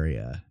this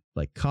area,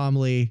 like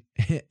calmly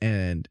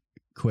and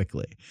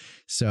quickly.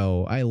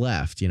 So I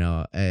left,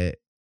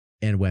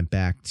 and went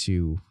back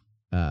to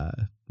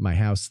my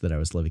house that I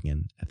was living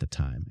in at the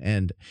time.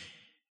 And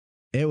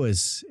it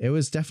was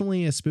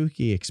definitely a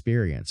spooky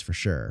experience for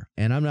sure.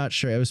 And I'm not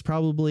sure, it was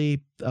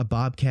probably a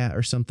bobcat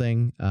or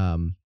something.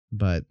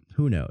 But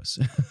who knows?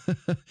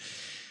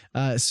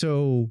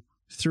 So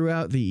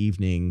throughout the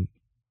evening,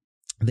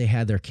 they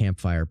had their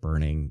campfire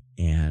burning,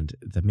 and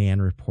the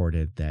man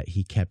reported that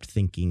he kept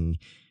thinking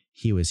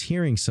he was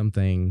hearing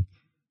something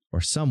or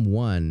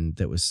someone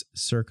that was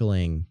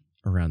circling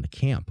around the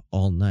camp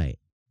all night.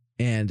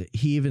 And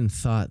he even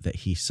thought that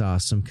he saw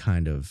some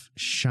kind of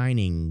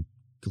shining,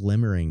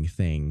 glimmering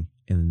thing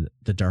in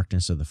the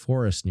darkness of the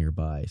forest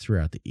nearby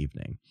throughout the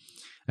evening.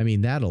 I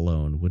mean, that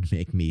alone would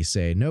make me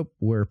say, nope,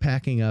 we're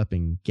packing up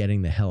and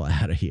getting the hell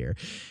out of here.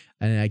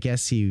 And I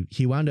guess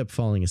he wound up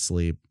falling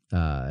asleep,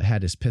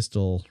 had his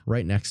pistol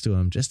right next to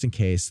him just in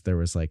case there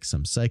was like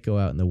some psycho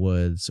out in the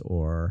woods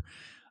or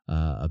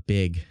a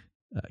big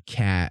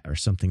cat or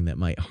something that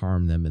might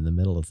harm them in the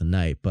middle of the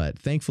night. But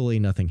thankfully,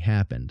 nothing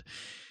happened.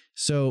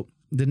 So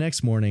the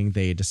next morning,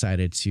 they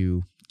decided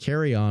to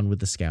carry on with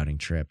the scouting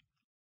trip.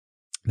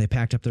 They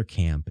packed up their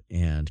camp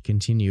and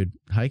continued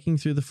hiking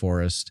through the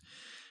forest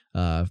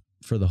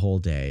for the whole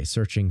day,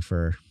 searching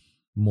for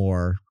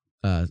more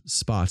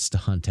spots to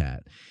hunt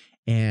at.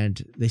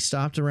 And they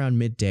stopped around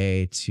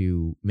midday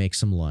to make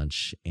some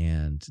lunch.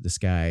 And this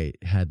guy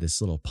had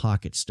this little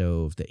pocket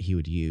stove that he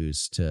would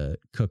use to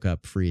cook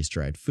up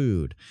freeze-dried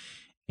food.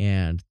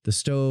 And the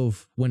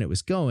stove, when it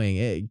was going,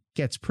 it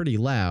gets pretty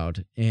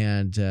loud.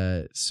 And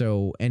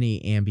so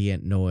any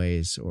ambient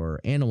noise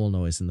or animal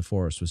noise in the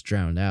forest was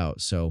drowned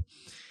out. So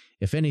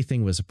if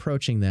anything was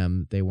approaching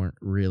them, they weren't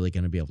really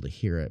going to be able to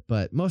hear it.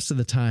 But most of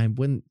the time,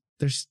 when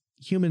there's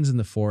humans in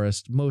the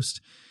forest,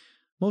 most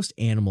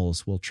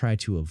animals will try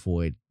to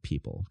avoid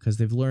people because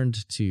they've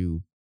learned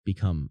to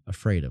become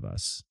afraid of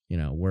us.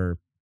 We're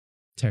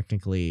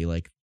technically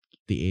like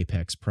the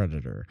apex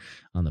predator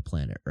on the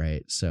planet,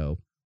 right? So,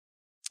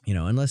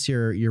 unless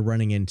you're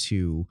running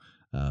into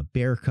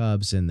bear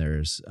cubs and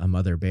there's a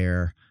mother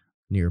bear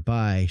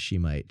nearby, she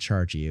might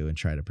charge you and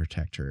try to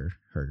protect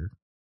her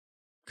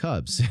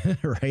cubs,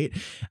 right?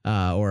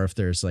 Or if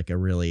there's like a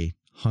really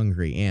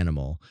hungry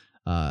animal.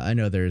 I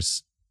know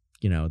there's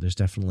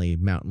definitely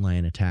mountain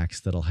lion attacks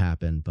that'll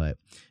happen, but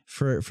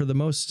for the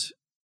most,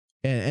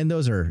 and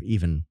those are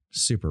even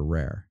super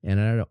rare.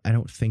 And I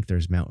don't think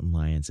there's mountain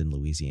lions in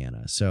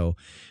Louisiana. So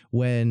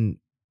when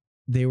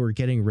they were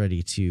getting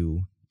ready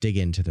to dig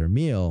into their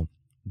meal,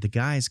 the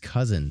guy's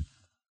cousin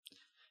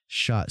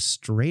shot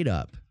straight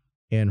up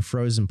and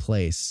froze in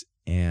place.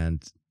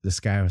 And this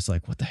guy was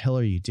like, what the hell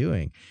are you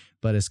doing?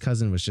 But his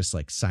cousin was just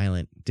like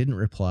silent, didn't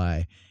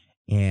reply,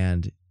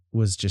 and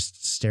was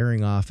just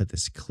staring off at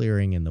this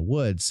clearing in the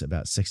woods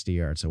about 60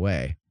 yards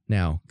away.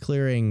 Now,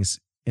 clearings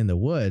in the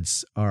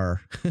woods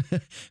are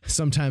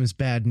sometimes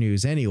bad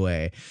news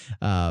anyway.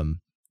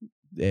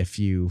 If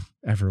you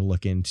ever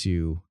look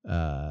into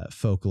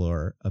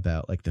folklore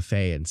about like the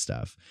Fae and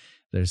stuff,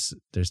 there's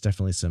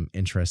definitely some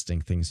interesting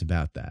things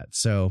about that.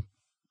 So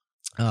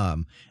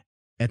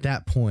at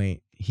that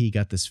point, he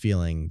got this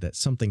feeling that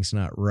something's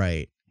not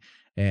right.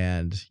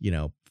 And,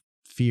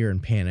 fear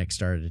and panic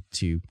started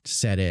to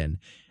set in.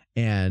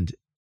 And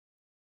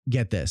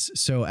get this.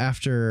 So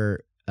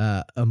after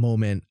a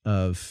moment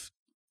of,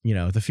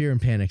 the fear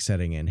and panic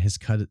setting in, his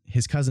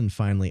cousin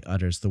finally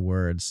utters the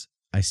words,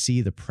 "I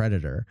see the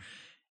predator."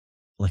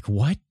 Like,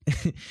 what?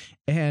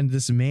 And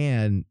this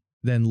man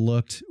then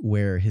looked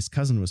where his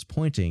cousin was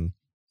pointing.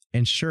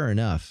 And sure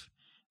enough,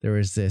 there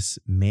was this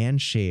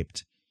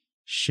man-shaped,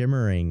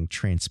 shimmering,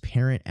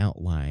 transparent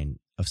outline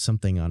of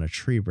something on a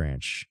tree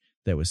branch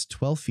that was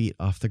 12 feet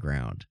off the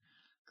ground,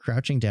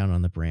 crouching down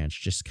on the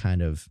branch, just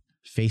kind of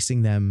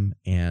facing them.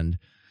 And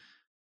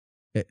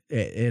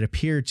it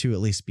appeared to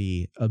at least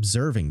be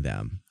observing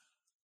them.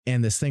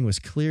 And this thing was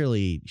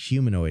clearly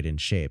humanoid in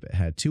shape. It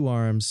had 2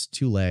 arms,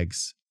 2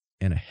 legs,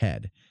 and a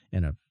head.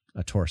 and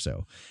a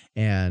torso.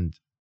 And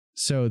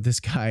so this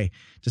guy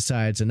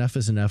decides enough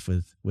is enough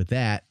with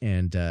that,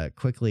 and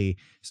quickly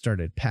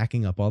started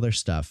packing up all their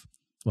stuff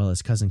while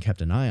his cousin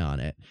kept an eye on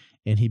it.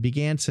 And he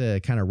began to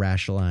kind of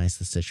rationalize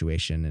the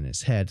situation in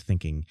his head,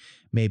 thinking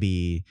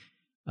maybe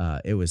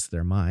it was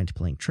their mind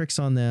playing tricks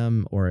on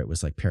them, or it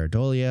was like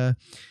pareidolia.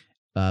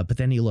 But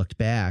then he looked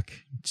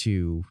back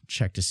to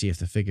check to see if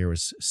the figure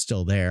was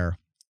still there.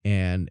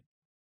 And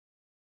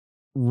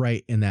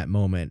right in that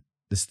moment,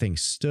 this thing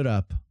stood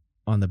up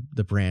on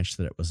the branch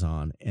that it was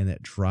on, and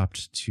it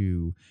dropped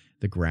to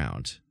the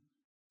ground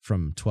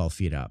from 12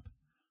 feet up.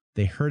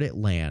 They heard it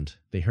land.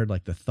 They heard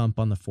like the thump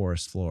on the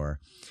forest floor.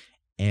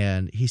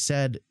 And he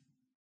said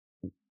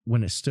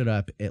when it stood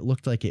up, it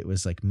looked like it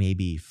was like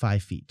maybe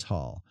 5 feet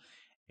tall.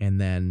 And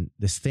then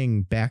this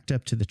thing backed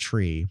up to the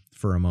tree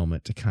for a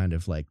moment to kind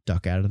of like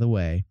duck out of the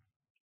way.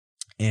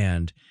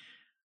 And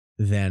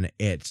then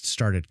it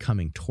started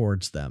coming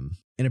towards them.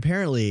 And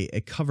apparently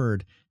it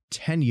covered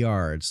 10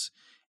 yards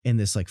in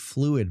this like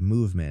fluid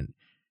movement,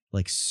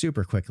 like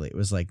super quickly. It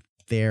was like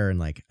there in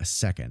like a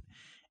second.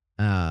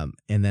 And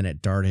then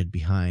it darted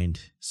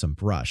behind some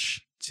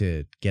brush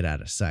to get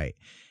out of sight.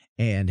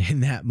 And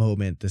in that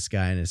moment, this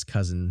guy and his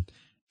cousin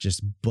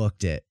just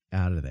booked it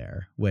out of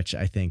there, which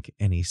I think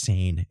any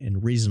sane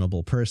and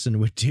reasonable person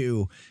would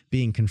do,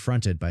 being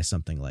confronted by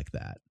something like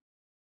that.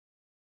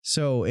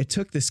 So it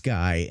took this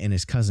guy and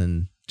his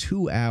cousin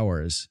 2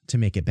 hours to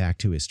make it back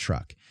to his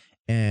truck.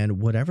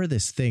 And whatever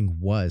this thing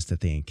was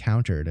that they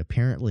encountered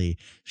apparently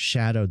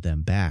shadowed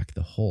them back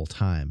the whole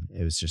time.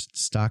 It was just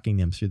stalking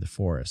them through the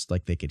forest.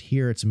 Like they could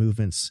hear its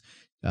movements,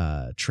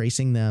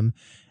 tracing them,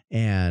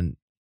 and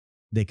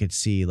they could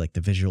see like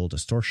the visual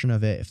distortion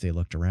of it if they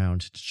looked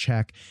around to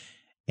check.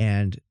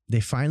 And they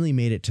finally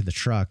made it to the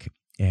truck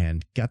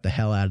and got the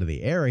hell out of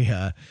the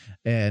area.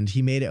 And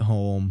he made it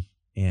home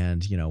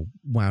and,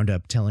 wound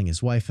up telling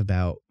his wife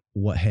about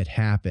what had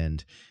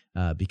happened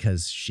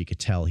because she could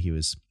tell he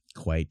was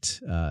quite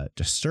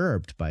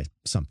disturbed by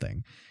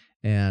something.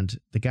 And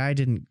the guy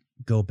didn't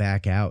go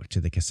back out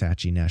to the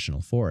Kisatchie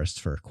National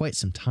Forest for quite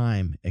some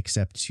time,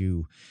 except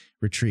to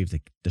retrieve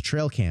the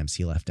trail cams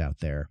he left out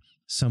there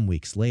some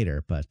weeks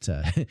later. But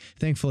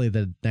thankfully,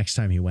 the next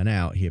time he went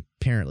out, he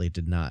apparently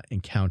did not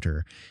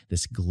encounter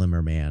this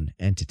Glimmerman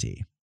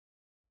entity.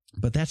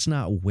 But that's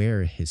not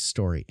where his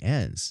story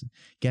ends.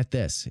 Get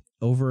this.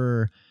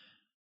 Over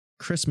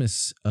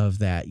Christmas of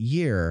that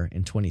year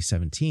in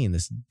 2017,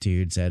 this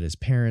dude's at his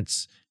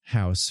parents'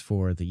 house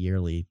for the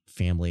yearly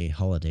family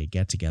holiday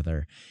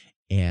get-together,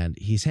 and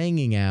he's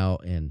hanging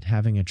out and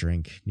having a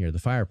drink near the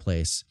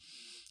fireplace,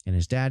 and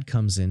his dad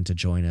comes in to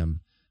join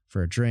him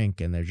for a drink,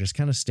 and they're just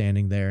kind of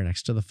standing there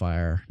next to the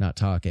fire, not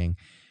talking.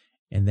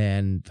 And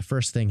then the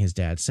first thing his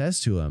dad says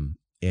to him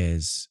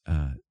is,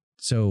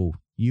 so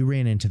you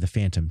ran into the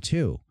Phantom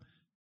too?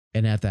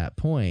 And at that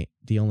point,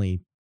 the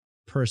only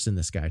person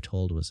this guy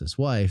told was his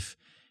wife,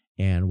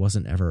 and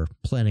wasn't ever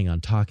planning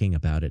on talking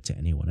about it to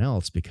anyone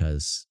else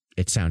because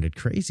it sounded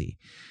crazy.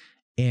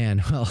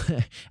 And well,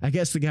 I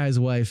guess the guy's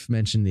wife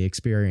mentioned the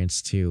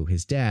experience to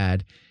his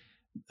dad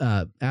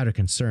out of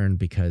concern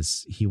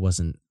because he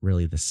wasn't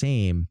really the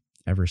same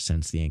ever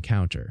since the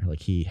encounter.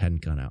 Like he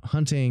hadn't gone out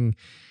hunting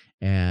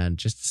and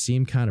just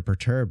seemed kind of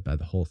perturbed by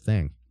the whole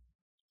thing.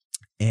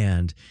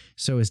 And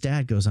so his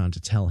dad goes on to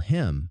tell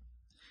him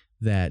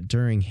that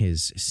during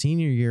his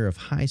senior year of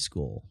high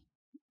school,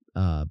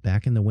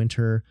 back in the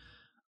winter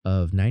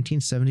of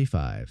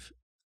 1975,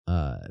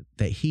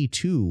 that he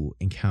too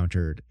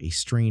encountered a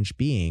strange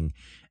being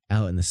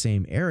out in the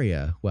same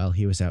area while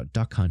he was out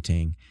duck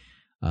hunting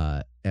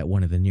at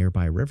one of the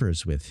nearby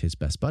rivers with his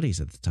best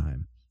buddies at the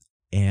time.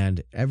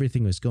 And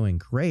everything was going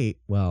great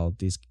while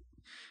these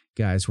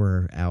guys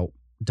were out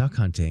duck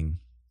hunting.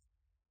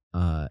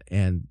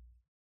 And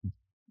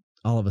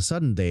all of a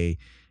sudden they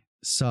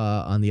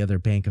saw on the other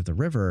bank of the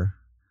river,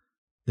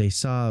 they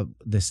saw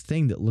this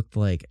thing that looked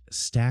like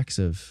stacks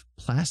of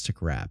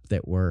plastic wrap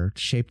that were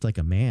shaped like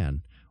a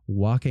man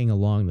walking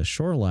along the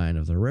shoreline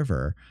of the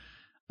river.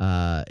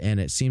 And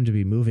it seemed to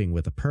be moving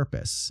with a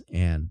purpose.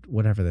 And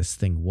whatever this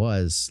thing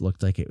was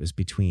looked like it was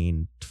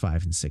between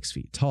 5 and 6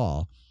 feet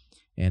tall.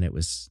 And it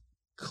was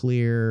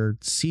clear,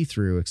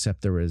 see-through,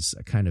 except there was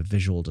a kind of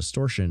visual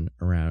distortion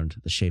around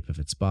the shape of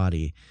its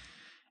body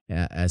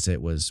as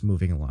it was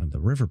moving along the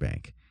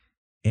riverbank.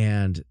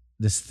 And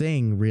this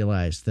thing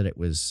realized that it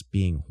was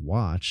being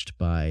watched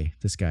by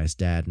this guy's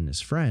dad and his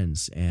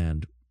friends,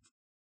 and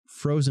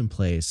froze in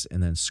place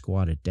and then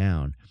squatted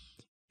down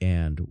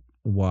and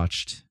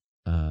watched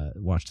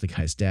the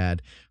guy's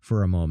dad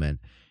for a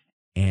moment.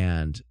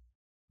 And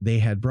they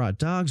had brought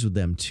dogs with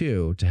them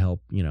too to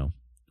help,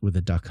 with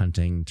the duck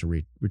hunting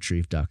to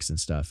retrieve ducks and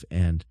stuff.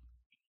 And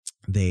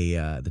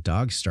the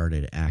dogs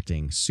started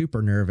acting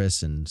super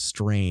nervous and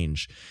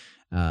strange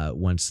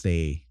once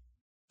they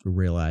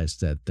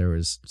realized that there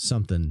was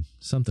something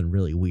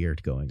really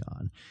weird going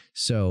on.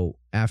 So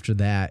after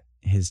that,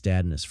 his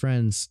dad and his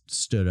friends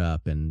stood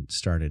up and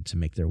started to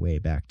make their way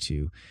back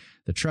to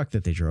the truck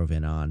that they drove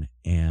in on.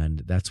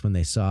 And that's when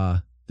they saw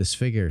this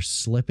figure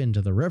slip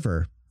into the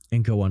river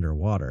and go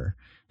underwater.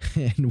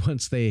 And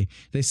once they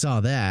saw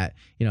that,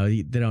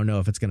 they don't know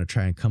if it's going to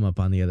try and come up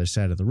on the other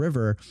side of the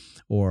river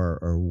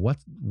or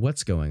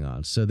what's going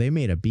on. So they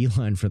made a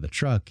beeline for the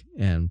truck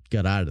and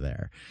got out of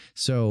there.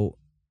 So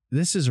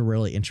this is a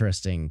really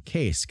interesting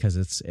case because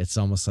it's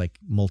almost like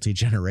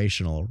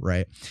multi-generational,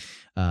 right?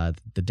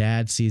 The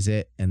dad sees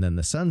it and then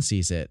the son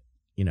sees it,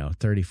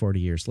 30, 40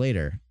 years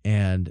later.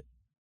 And,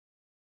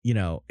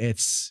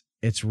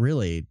 it's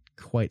really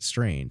quite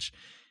strange.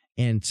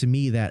 And to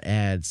me, that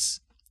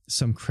adds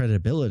some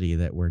credibility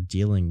that we're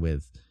dealing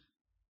with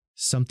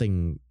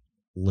something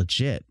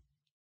legit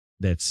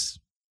that's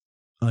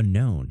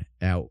unknown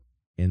out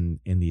in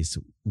these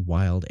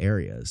wild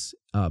areas.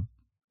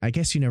 I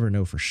guess you never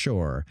know for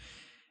sure.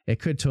 It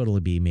could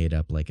totally be made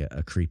up like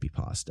a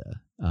creepypasta.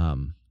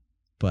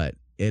 But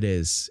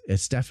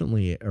it's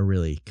definitely a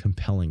really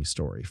compelling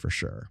story for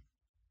sure.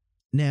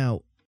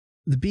 Now,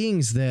 the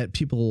beings that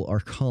people are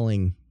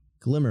calling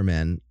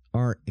Glimmermen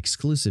aren't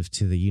exclusive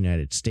to the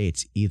United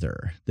States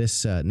either.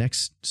 This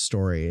next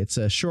story, it's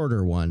a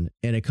shorter one,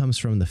 and it comes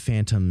from the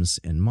Phantoms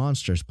and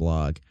Monsters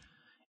blog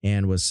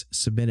and was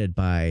submitted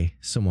by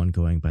someone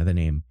going by the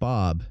name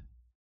Bob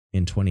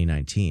in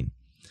 2019.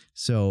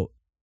 So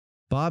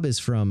Bob is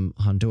from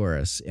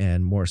Honduras,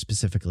 and more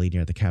specifically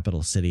near the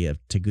capital city of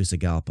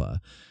Tegucigalpa,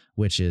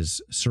 which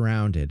is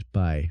surrounded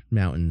by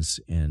mountains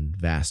and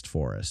vast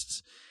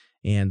forests.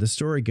 And the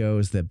story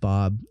goes that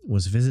Bob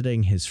was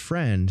visiting his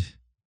friend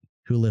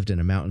who lived in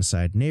a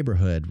mountainside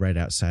neighborhood right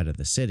outside of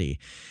the city.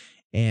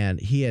 And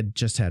he had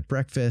just had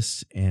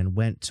breakfast and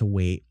went to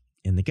wait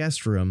in the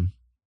guest room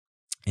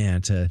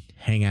and to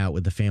hang out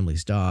with the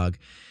family's dog.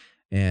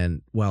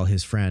 And while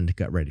his friend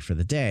got ready for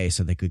the day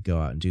so they could go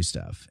out and do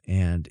stuff.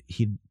 And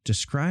he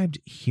described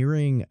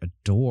hearing a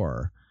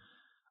door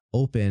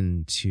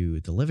open to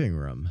the living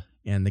room.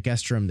 And the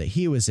guest room that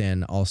he was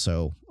in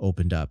also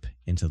opened up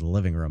into the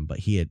living room, but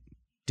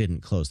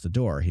didn't close the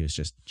door. He was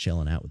just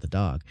chilling out with the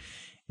dog.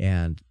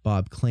 And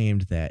Bob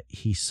claimed that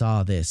he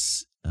saw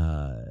this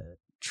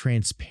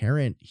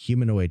transparent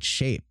humanoid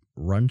shape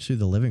run through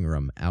the living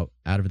room out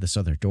of this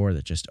other door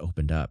that just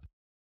opened up.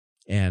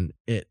 And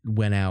it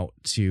went out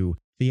to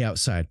the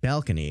outside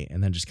balcony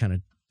and then just kind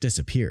of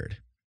disappeared.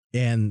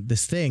 And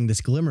this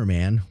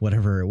Glimmerman,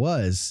 whatever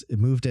it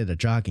moved at a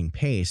jogging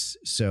pace.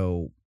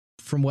 So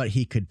from what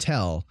he could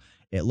tell,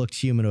 it looked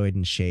humanoid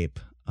in shape.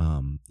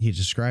 He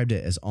described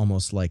it as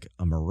almost like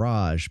a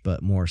mirage,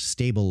 but more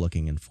stable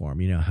looking in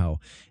form. You know how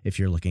if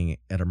you're looking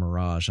at a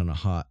mirage on a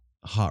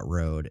hot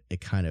road,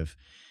 it kind of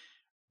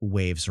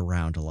waves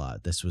around a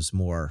lot. This was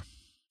more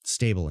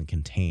stable and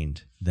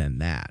contained than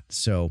that.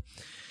 So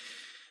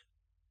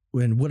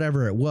when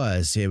whatever it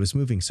was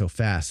moving so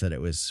fast that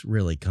it was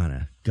really kind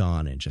of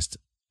gone in just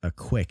a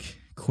quick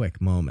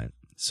moment.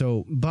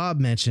 So Bob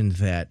mentioned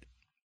that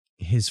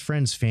his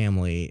friend's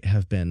family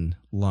have been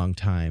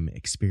longtime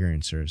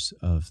experiencers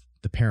of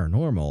the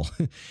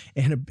paranormal,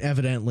 and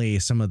evidently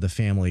some of the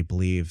family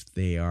believe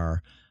they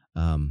are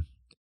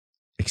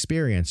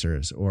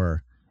experiencers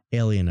or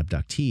alien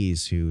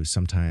abductees who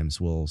sometimes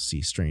will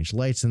see strange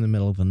lights in the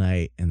middle of the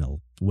night, and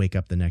they'll wake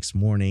up the next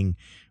morning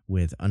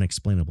with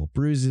unexplainable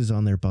bruises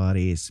on their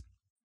bodies.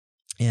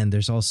 And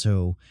there's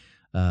also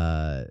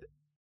the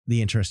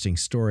interesting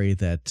story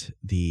that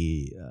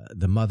the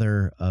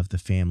mother of the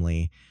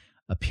family,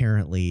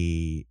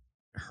 apparently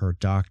her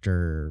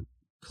doctor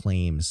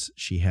claims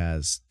she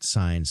has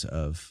signs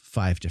of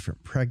 5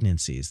 different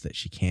pregnancies that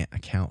she can't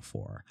account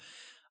for.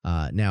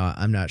 Now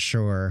I'm not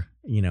sure,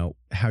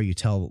 how you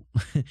tell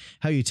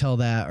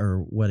that or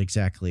what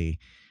exactly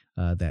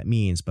that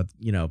means, but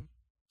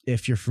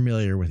if you're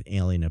familiar with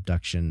alien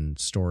abduction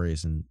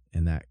stories and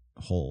that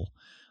whole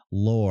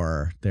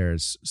lore,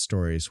 there's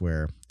stories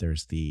where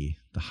there's the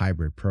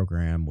hybrid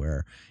program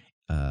where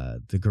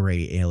the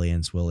gray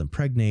aliens will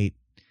impregnate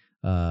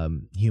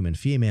human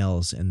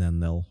females, and then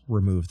they'll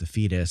remove the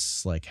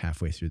fetus like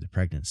halfway through the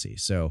pregnancy.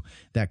 So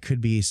that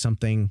could be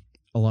something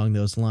along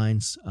those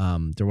lines.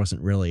 There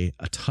wasn't really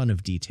a ton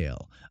of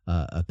detail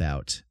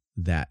about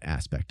that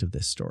aspect of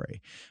this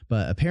story,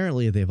 but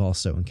apparently they've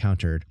also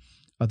encountered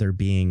other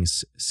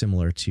beings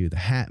similar to the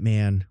Hat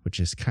Man, which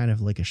is kind of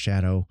like a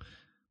shadow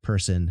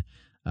person,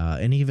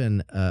 and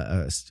even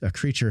a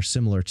creature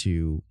similar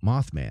to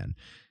Mothman.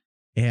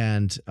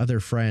 And other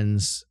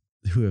friends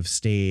who have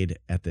stayed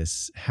at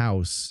this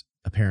house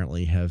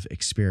apparently have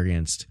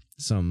experienced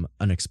some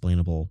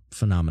unexplainable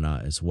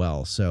phenomena as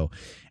well. So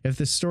if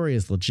this story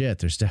is legit,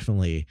 there's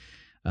definitely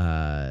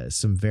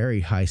some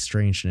very high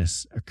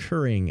strangeness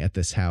occurring at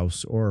this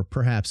house, or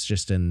perhaps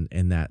just in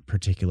that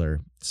particular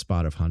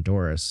spot of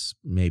Honduras.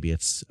 Maybe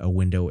it's a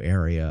window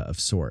area of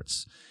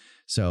sorts.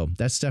 So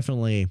that's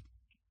definitely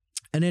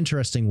an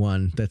interesting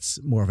one. That's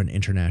more of an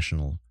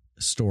international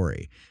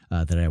story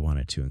that I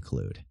wanted to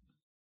include.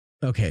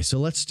 Okay, so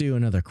let's do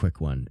another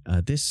quick one.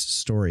 This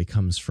story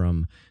comes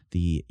from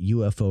the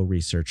UFO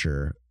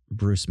researcher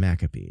Bruce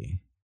Maccabee,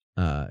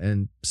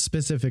 and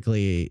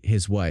specifically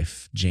his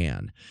wife,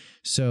 Jan.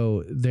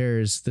 So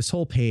there's this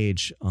whole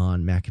page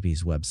on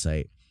Maccabee's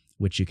website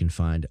which you can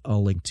find.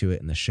 I'll link to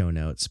it in the show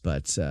notes.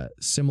 But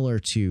similar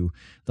to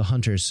the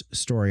hunter's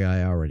story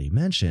I already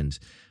mentioned,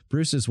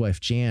 Bruce's wife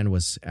Jan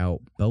was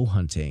out bow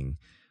hunting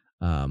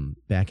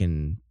back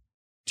in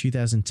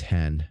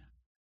 2010.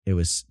 It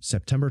was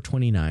September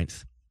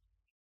 29th.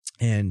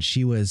 And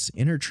she was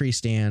in her tree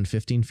stand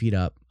 15 feet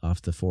up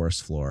off the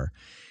forest floor.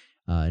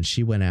 And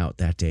she went out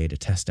that day to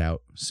test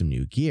out some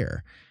new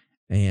gear.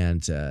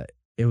 And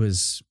it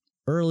was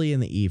early in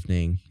the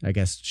evening. I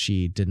guess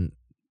she didn't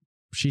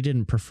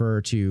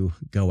prefer to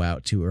go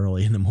out too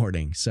early in the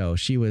morning. So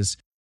she was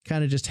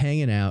kind of just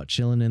hanging out,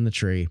 chilling in the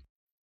tree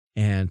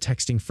and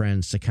texting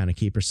friends to kind of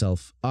keep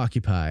herself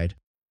occupied.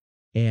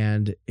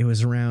 And it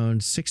was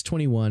around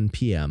 6:21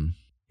 p.m.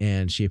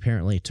 and she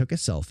apparently took a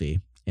selfie.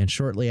 And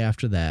shortly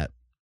after that,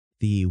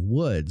 the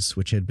woods,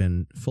 which had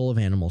been full of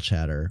animal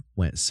chatter,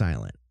 went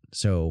silent.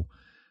 So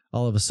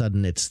all of a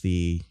sudden, it's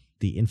the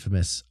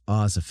infamous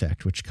Oz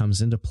effect, which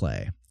comes into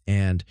play.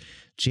 And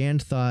Jan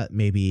thought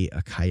maybe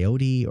a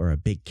coyote or a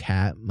big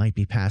cat might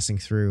be passing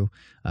through,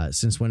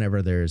 since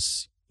whenever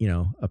there's,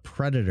 a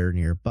predator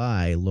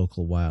nearby,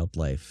 local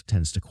wildlife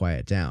tends to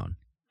quiet down,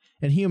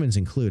 and humans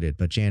included.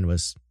 But Jan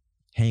was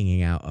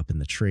hanging out up in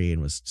the tree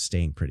and was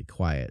staying pretty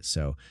quiet.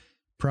 So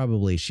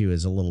probably she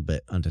was a little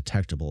bit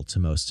undetectable to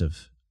most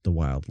of the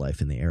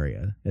wildlife in the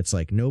area. It's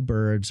like no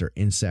birds or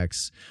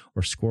insects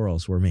or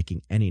squirrels were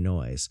making any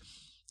noise.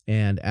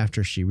 And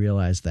after she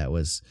realized that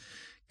was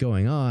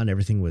going on,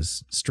 everything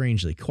was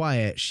strangely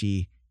quiet,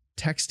 she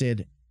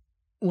texted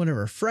one of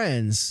her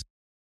friends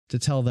to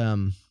tell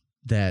them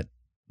that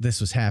this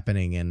was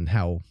happening and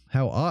how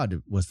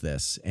odd was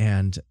this.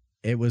 And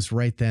it was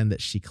right then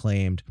that she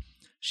claimed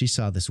she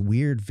saw this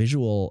weird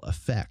visual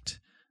effect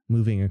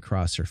moving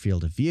across her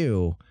field of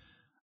view,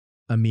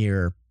 a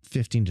mere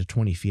 15 to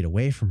 20 feet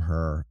away from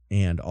her,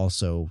 and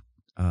also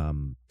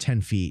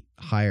 10 feet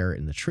higher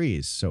in the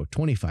trees, so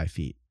 25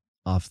 feet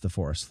off the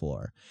forest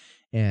floor.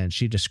 And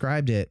she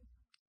described it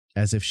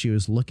as if she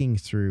was looking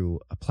through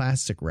a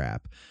plastic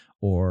wrap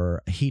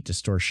or a heat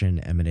distortion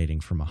emanating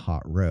from a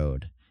hot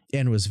road,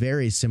 and was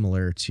very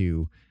similar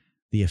to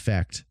the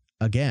effect,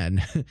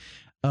 again,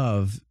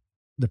 of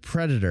the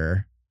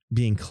predator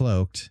being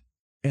cloaked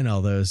in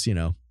all those,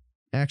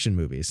 action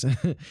movies.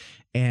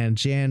 And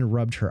Jan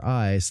rubbed her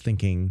eyes,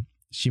 thinking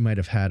she might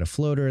have had a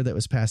floater that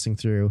was passing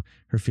through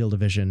her field of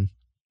vision.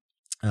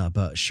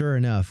 But sure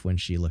enough, when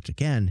she looked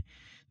again,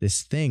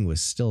 this thing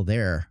was still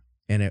there,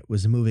 and it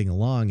was moving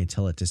along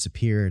until it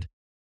disappeared.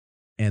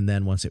 And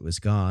then once it was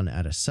gone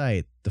out of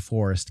sight, the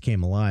forest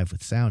came alive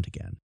with sound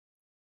again.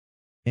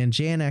 And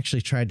Jan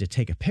actually tried to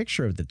take a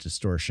picture of the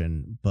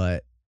distortion,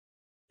 but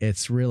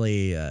it's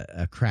really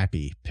a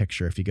crappy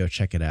picture if you go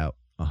check it out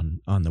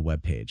on the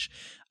webpage.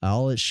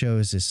 All it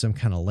shows is some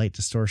kind of light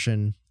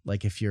distortion.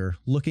 Like if you're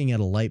looking at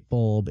a light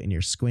bulb and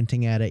you're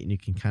squinting at it, and you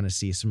can kind of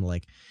see some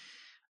like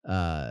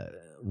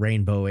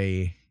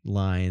rainbowy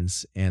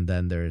lines. And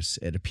then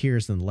it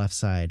appears on the left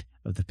side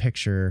of the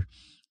picture,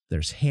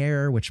 there's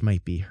hair, which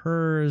might be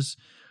hers,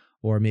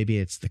 or maybe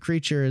it's the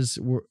creature's.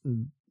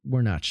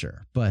 We're not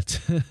sure. But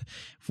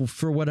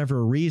for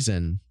whatever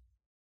reason,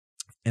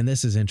 and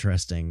this is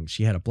interesting,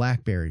 she had a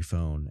BlackBerry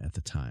phone at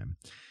the time.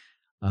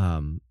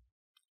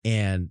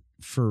 And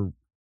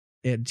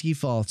it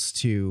defaults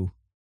to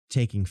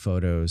taking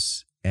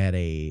photos at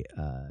a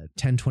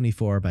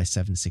 1024 by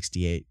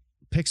 768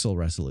 pixel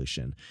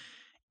resolution.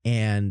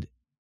 And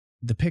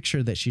the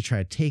picture that she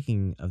tried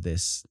taking of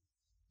this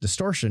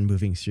distortion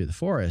moving through the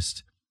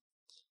forest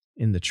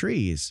in the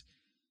trees,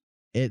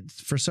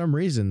 for some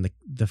reason,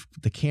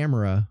 the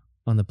camera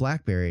on the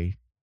BlackBerry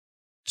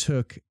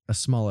took a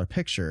smaller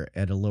picture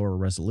at a lower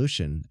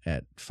resolution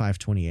at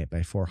 528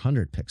 by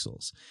 400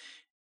 pixels.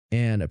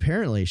 And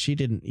apparently she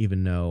didn't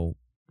even know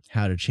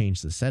how to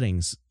change the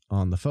settings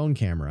on the phone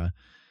camera.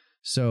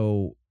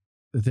 So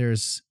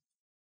there's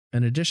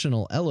an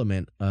additional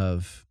element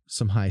of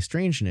some high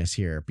strangeness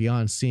here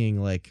beyond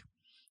seeing like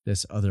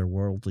this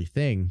otherworldly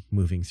thing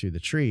moving through the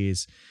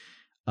trees,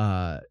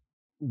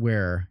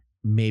 where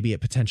maybe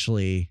it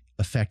potentially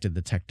affected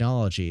the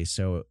technology.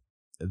 So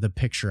the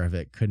picture of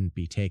it couldn't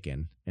be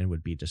taken and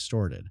would be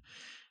distorted.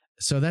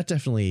 So that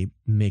definitely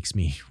makes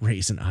me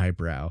raise an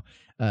eyebrow.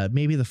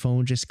 Maybe the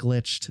phone just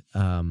glitched,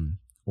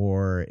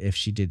 or if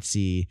she did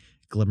see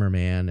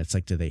Glimmerman, it's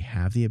like, do they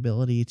have the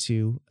ability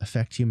to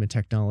affect human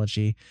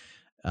technology?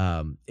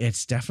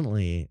 It's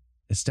definitely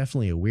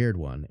a weird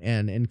one.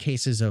 And in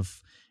cases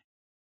of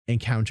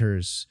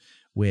encounters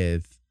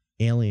with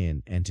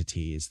alien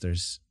entities,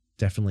 there's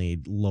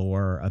definitely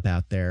lore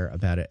about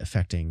it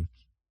affecting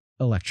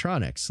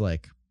electronics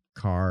like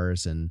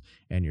cars and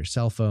your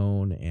cell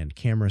phone and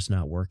cameras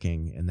not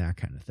working and that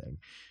kind of thing.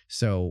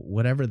 So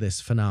whatever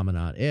this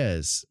phenomenon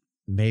is,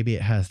 maybe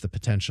it has the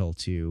potential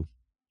to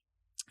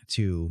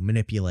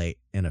manipulate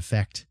and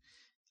affect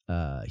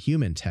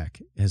human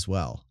tech as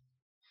well.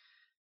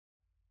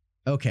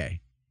 Okay,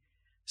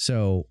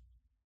 so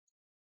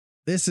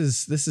this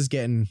is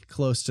getting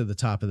close to the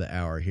top of the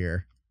hour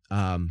here.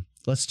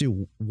 Let's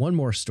do one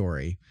more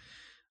story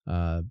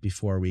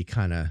before we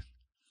kind of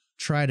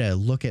try to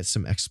look at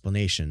some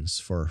explanations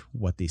for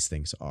what these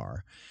things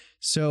are.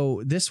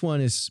 So this one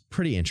is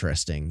pretty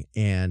interesting,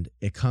 and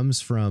it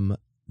comes from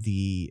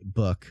the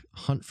book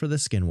Hunt for the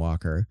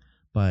Skinwalker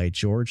by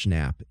George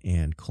Knapp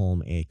and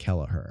Colm A.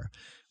 Kelleher,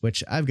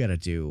 which I've got to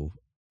do.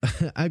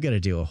 I've got to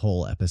do a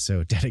whole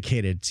episode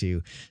dedicated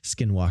to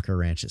Skinwalker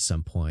Ranch at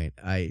some point.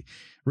 I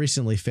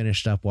recently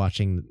finished up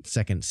watching the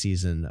second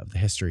season of the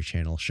History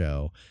Channel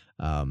show,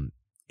 and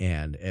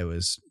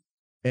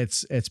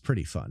it's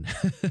pretty fun.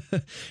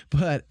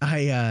 But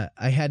I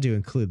had to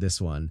include this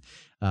one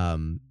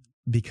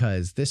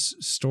because this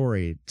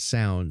story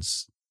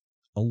sounds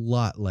a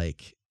lot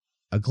like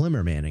a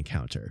Glimmerman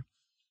encounter.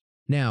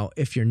 Now,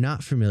 if you're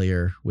not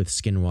familiar with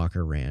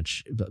Skinwalker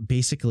Ranch,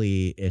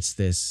 basically it's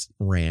this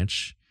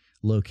ranch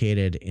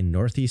located in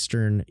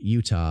northeastern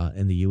Utah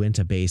in the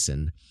Uinta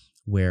Basin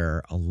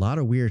where a lot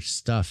of weird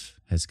stuff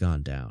has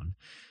gone down.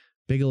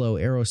 Bigelow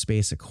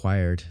Aerospace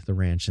acquired the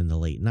ranch in the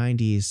late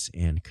 90s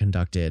and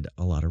conducted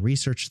a lot of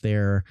research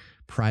there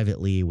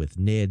privately with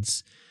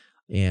NIDS.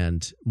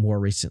 And more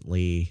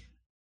recently,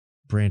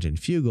 Brandon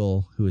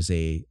Fugel, who is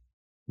a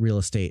real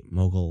estate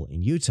mogul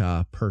in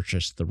Utah,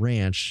 purchased the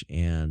ranch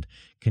and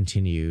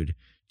continued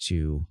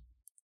to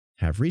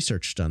have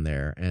research done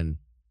there. And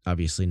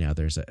obviously now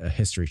there's a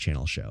History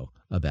Channel show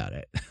about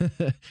it,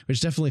 which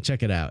definitely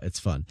check it out. It's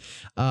fun.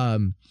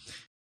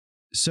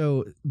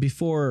 So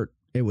before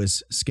it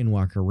was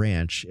Skinwalker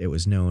Ranch, it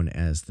was known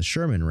as the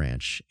Sherman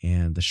Ranch,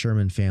 and the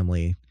Sherman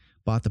family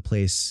bought the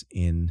place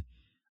in,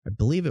 I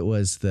believe it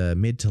was the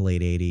mid to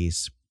late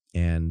 80s,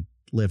 and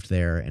lived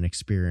there and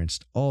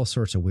experienced all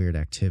sorts of weird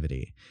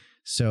activity.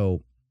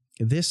 So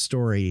this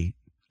story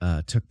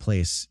took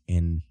place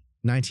in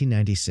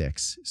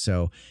 1996.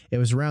 So it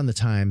was around the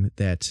time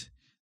that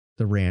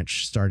the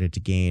ranch started to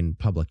gain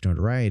public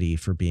notoriety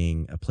for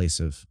being a place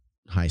of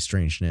high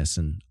strangeness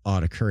and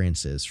odd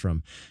occurrences,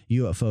 from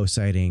UFO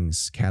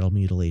sightings, cattle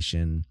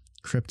mutilation,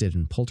 cryptid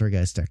and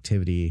poltergeist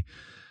activity,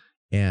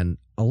 and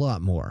a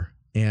lot more.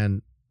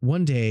 And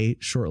one day,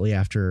 shortly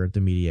after the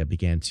media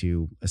began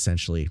to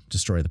essentially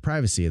destroy the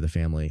privacy of the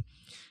family,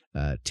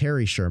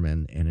 Terry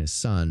Sherman and his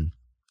son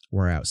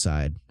were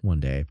outside one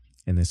day,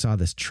 and they saw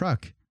this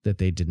truck that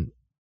they didn't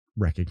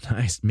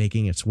recognize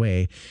making its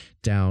way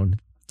down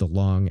the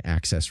long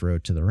access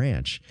road to the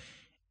ranch.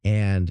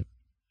 And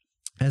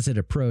as it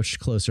approached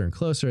closer and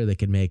closer, they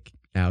could make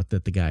out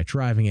that the guy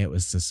driving it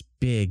was this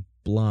big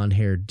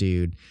blonde-haired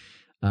dude,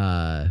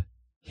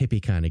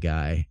 hippie kind of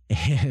guy.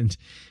 And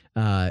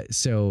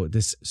so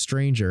this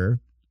stranger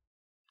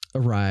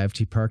arrived.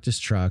 He parked his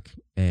truck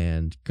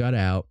and got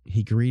out.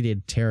 He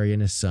greeted Terry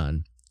and his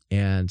son.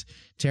 And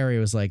Terry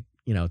was like,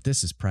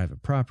 this is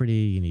private property.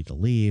 You need to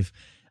leave.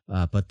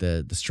 But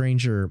the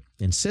stranger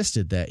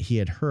insisted that he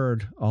had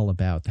heard all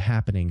about the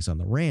happenings on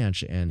the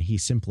ranch, and he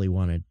simply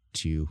wanted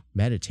to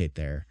meditate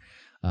there.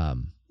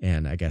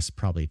 And I guess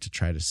probably to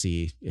try to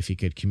see if he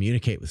could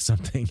communicate with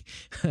something.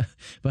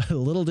 But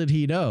little did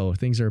he know,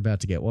 things are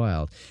about to get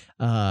wild.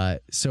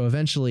 So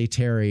eventually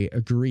Terry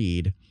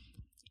agreed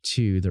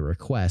to the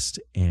request,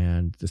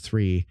 and the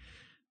three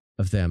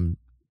of them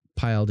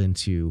piled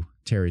into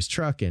Terry's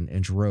truck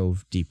and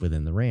drove deep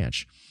within the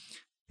ranch.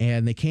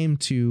 And they came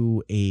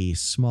to a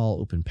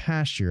small open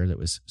pasture that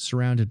was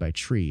surrounded by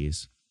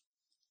trees.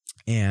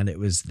 And it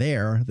was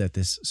there that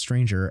this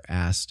stranger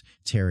asked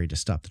Terry to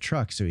stop the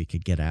truck so he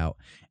could get out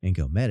and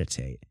go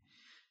meditate.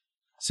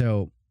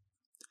 So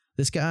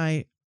this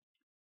guy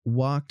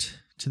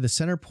walked to the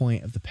center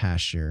point of the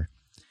pasture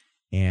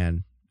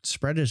and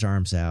spread his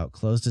arms out,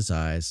 closed his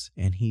eyes,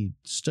 and he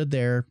stood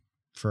there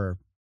for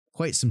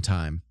quite some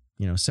time,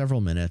 several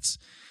minutes,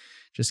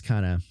 just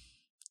kind of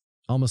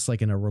almost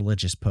like in a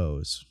religious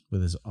pose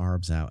with his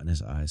arms out and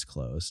his eyes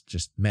closed,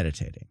 just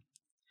meditating.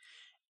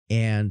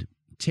 And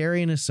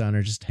Terry and his son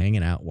are just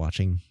hanging out,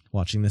 watching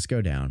this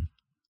go down.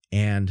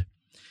 And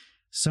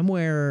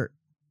somewhere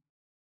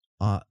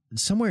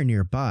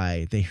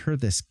nearby, they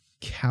heard this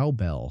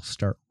cowbell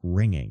start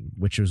ringing,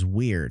 which was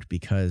weird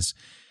because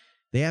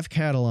they have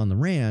cattle on the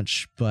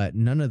ranch, but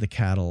none of the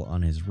cattle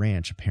on his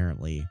ranch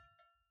apparently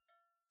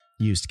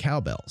used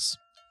cowbells.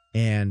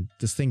 And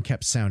this thing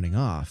kept sounding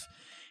off.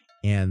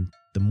 And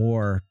the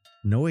more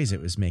noise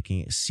it was making,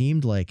 it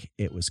seemed like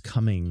it was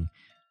coming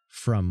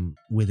from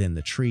within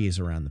the trees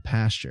around the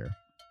pasture.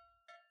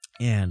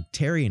 And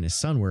Terry and his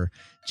son were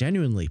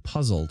genuinely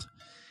puzzled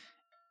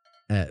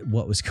at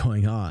what was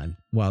going on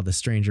while the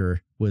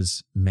stranger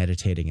was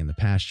meditating in the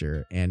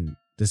pasture. And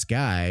this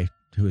guy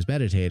who was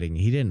meditating,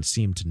 he didn't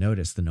seem to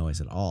notice the noise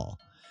at all.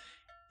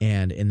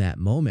 And in that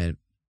moment,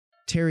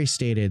 Terry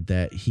stated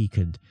that he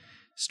could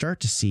start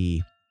to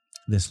see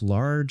this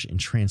large and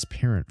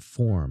transparent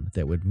form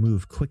that would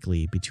move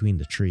quickly between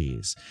the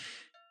trees.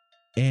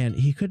 And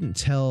he couldn't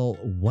tell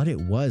what it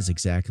was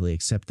exactly,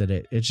 except that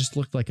it just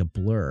looked like a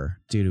blur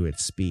due to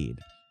its speed.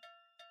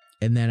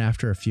 And then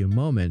after a few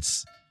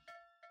moments,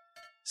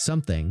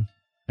 something,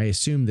 I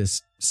assume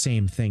this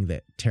same thing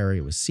that Terry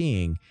was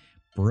seeing,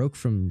 broke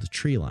from the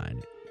tree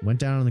line. It went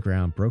down on the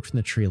ground, broke from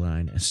the tree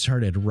line, and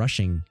started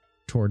rushing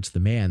towards the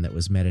man that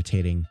was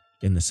meditating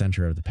in the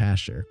center of the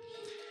pasture.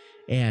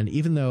 And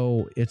even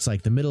though it's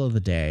like the middle of the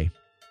day,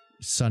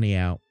 sunny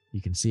out,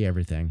 you can see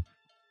everything,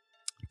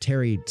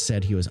 Terry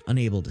said he was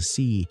unable to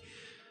see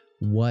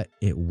what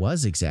it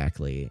was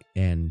exactly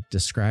and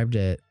described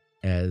it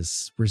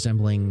as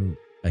resembling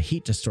a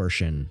heat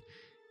distortion,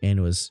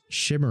 and was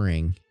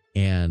shimmering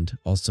and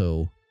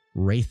also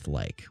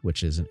wraith-like,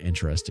 which is an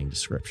interesting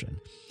description.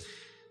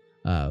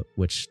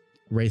 Which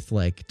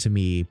wraith-like to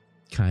me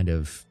kind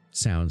of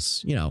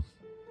sounds,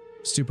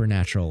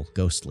 supernatural,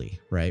 ghostly,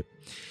 right?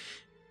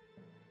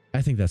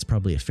 I think that's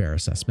probably a fair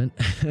assessment.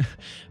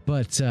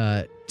 But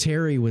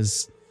Terry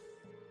was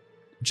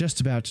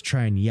just about to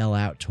try and yell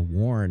out to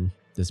warn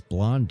this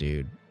blonde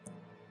dude,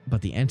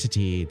 but the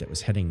entity that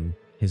was heading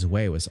his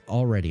way was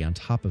already on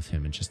top of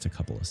him in just a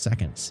couple of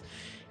seconds.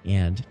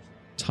 And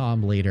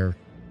Tom later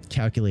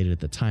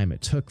calculated the time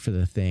it took for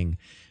the thing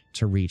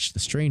to reach the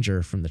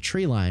stranger from the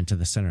tree line to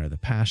the center of the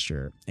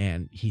pasture,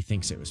 and he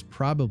thinks it was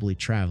probably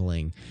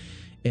traveling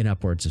in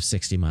upwards of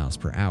 60 miles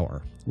per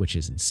hour, which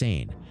is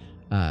insane.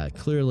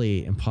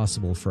 Clearly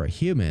impossible for a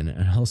human,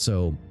 and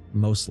also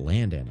most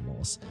land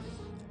animals.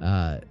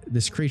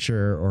 This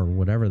creature, or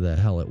whatever the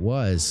hell it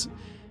was,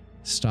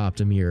 stopped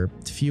a mere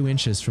few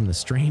inches from the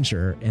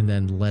stranger and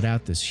then let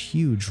out this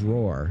huge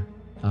roar.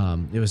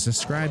 It was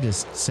described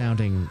as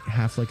sounding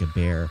half like a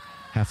bear,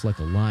 half like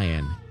a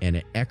lion, and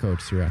it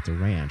echoed throughout the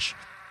ranch.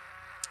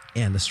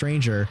 And the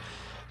stranger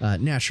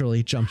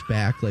naturally jumped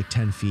back like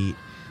 10 feet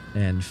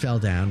and fell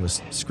down,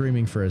 was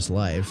screaming for his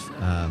life.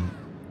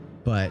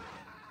 But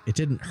it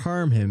didn't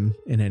harm him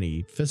in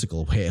any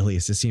physical way, at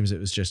least. It seems it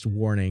was just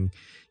warning,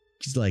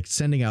 like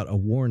sending out a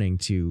warning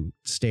to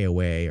stay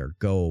away or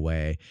go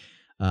away,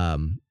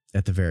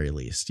 at the very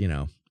least,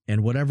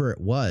 And whatever it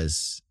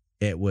was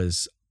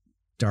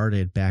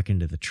darted back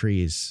into the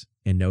trees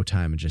in no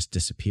time and just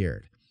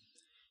disappeared.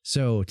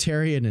 So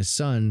Terry and his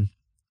son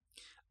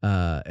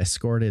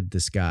escorted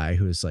this guy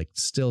who was like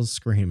still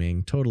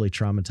screaming, totally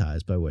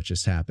traumatized by what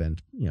just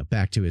happened,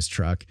 back to his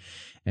truck.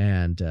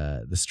 And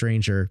the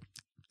stranger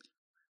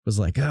was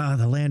like,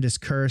 the land is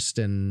cursed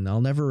and I'll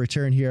never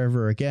return here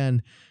ever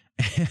again.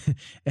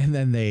 And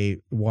then they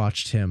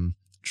watched him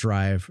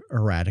drive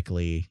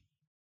erratically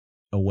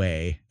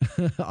away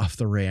off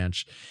the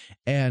ranch.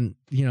 And,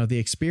 the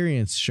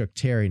experience shook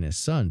Terry and his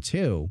son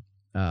too.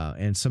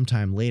 And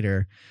sometime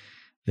later,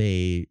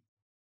 they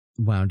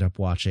wound up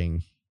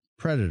watching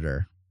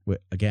Predator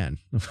again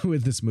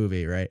with this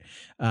movie, right?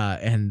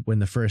 And when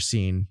the first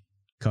scene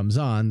comes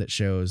on that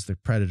shows the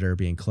Predator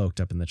being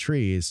cloaked up in the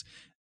trees,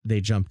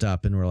 they jumped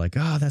up and were like,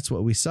 that's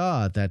what we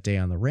saw that day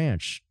on the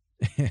ranch.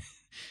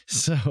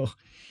 So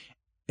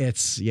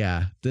it's,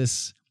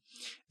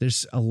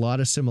 there's a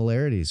lot of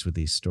similarities with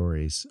these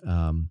stories,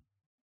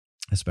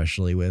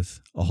 especially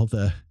with all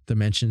the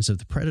mentions of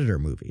the Predator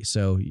movie.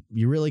 So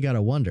you really got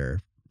to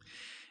wonder,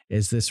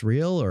 is this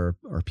real, or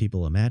are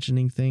people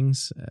imagining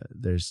things?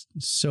 There's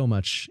so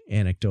much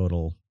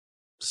anecdotal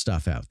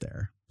stuff out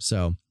there.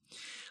 So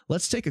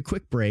let's take a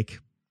quick break.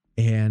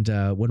 And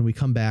when we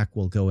come back,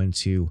 we'll go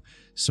into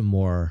some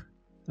more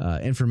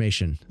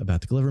information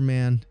about the Gliver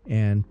Man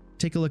and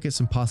take a look at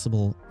some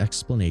possible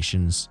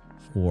explanations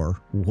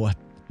for what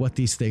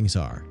these things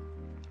are.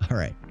 All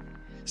right,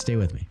 stay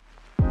with me.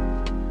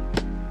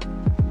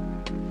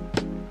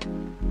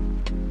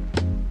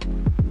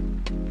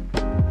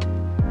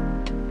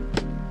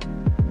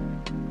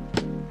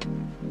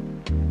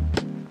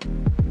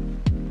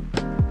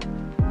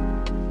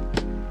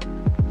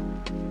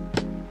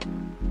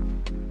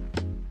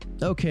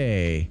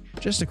 Okay,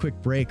 just a quick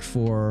break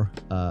for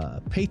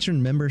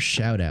patron member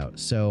shout out.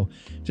 So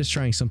just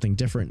trying something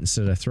different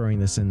instead of throwing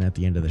this in at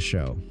the end of the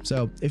show.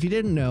 So if you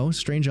didn't know,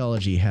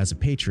 Strangeology has a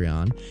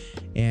Patreon,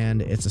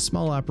 and it's a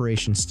small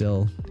operation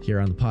still here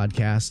on the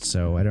podcast.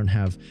 So I don't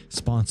have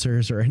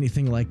sponsors or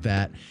anything like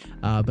that.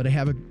 But I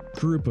have a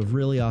group of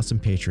really awesome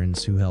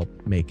patrons who help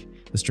make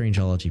the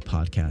Strangeology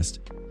podcast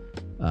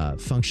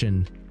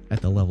function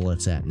at the level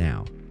it's at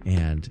now.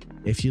 And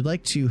if you'd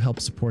like to help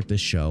support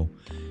this show,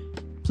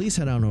 please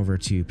head on over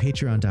to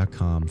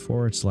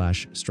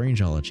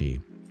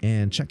patreon.com/Strangeology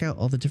and check out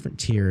all the different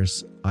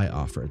tiers I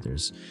offer.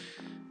 There's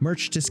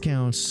merch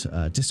discounts,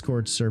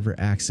 Discord server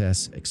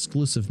access,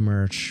 exclusive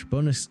merch,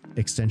 bonus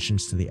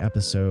extensions to the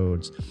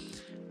episodes,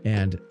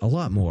 and a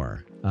lot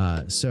more.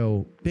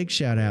 So big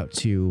shout out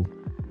to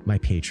my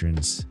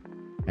patrons,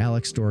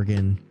 Alex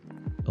Dorgan,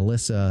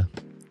 Alyssa,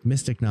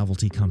 Mystic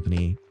Novelty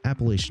Company,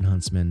 Appalachian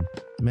Huntsman,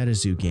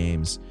 MetaZoo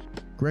Games,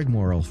 Greg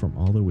Morrill from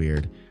All the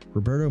Weird,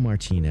 Roberto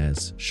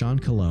Martinez, Sean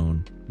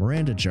Colon,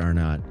 Miranda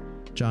Jarnot,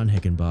 John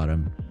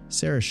Hickenbottom,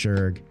 Sarah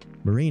Sherg,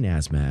 Maureen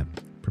Asmat,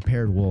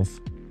 Prepared Wolf,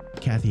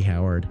 Kathy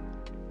Howard,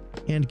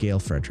 and Gail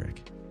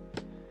Frederick.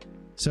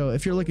 So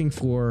if you're looking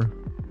for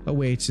a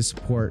way to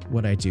support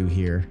what I do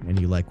here and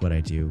you like what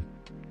I do,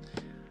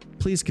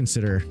 please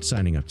consider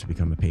signing up to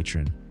become a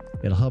patron.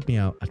 It'll help me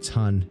out a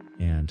ton,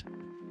 and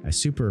I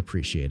super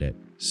appreciate it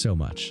so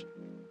much.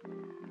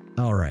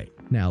 All right,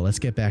 now let's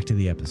get back to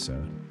the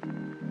episode.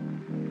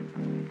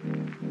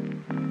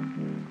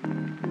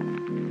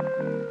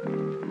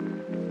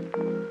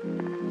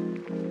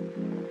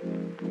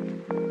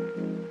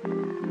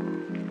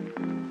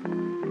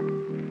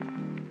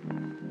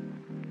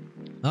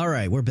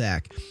 we're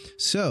back.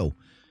 So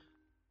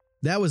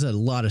that was a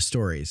lot of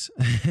stories.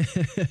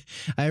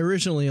 I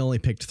originally only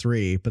picked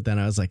 3, but then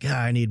I was like,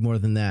 I need more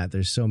than that.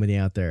 There's so many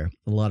out there.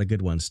 A lot of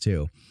good ones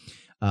too.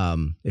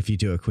 If you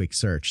do a quick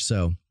search.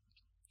 So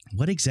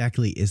what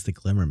exactly is the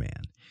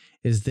Glimmerman?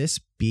 Is this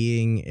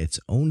being its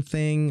own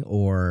thing,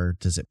 or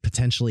does it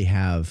potentially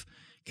have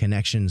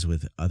connections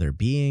with other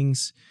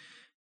beings?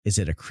 Is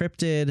it a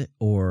cryptid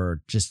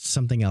or just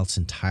something else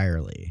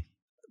entirely?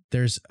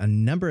 There's a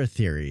number of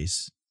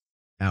theories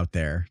out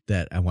there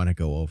that I want to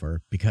go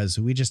over because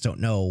we just don't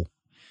know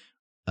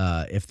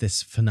if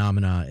this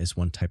phenomena is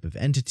one type of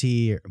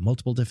entity or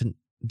multiple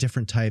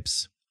different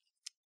types,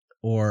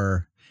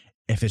 or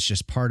if it's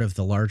just part of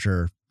the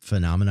larger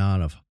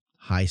phenomenon of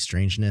high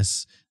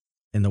strangeness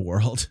in the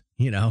world.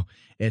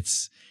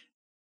 This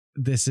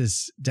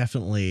is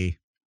definitely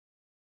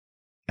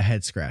a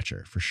head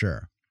scratcher for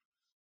sure.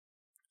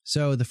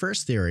 So the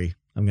first theory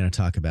I'm going to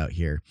talk about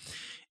here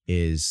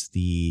is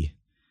the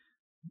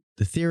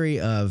theory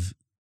of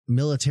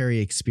military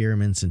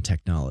experiments and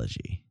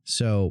technology.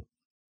 So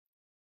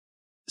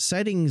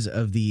sightings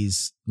of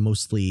these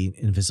mostly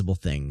invisible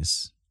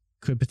things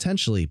could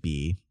potentially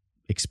be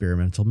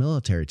experimental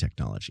military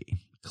technology.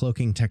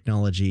 Cloaking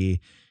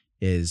technology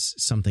is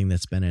something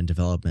that's been in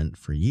development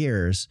for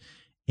years,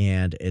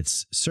 and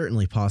it's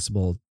certainly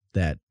possible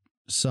that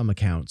some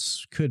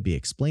accounts could be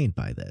explained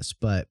by this,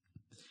 but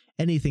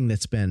anything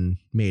that's been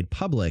made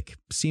public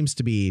seems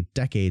to be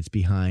decades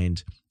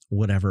behind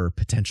whatever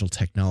potential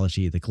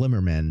technology the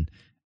Glimmermen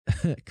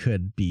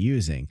could be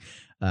using.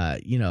 A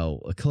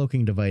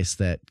cloaking device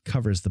that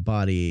covers the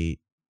body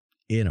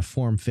in a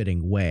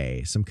form-fitting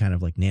way, some kind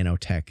of like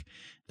nanotech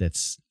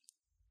that's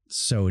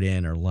sewed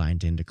in or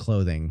lined into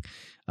clothing,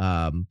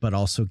 but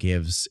also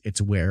gives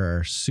its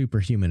wearer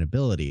superhuman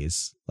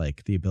abilities,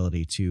 like the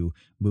ability to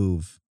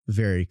move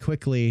very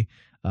quickly,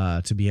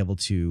 to be able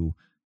to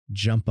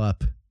jump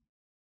up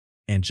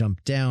and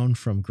jump down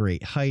from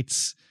great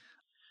heights.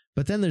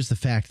 But then there's the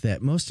fact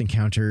that most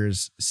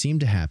encounters seem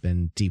to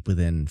happen deep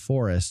within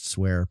forests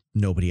where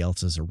nobody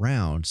else is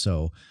around.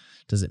 So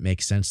does it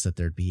make sense that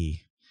there'd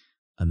be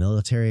a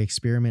military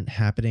experiment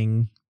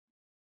happening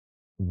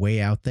way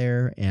out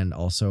there and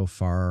also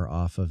far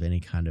off of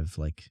any kind of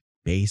like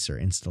base or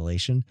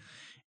installation?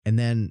 And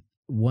then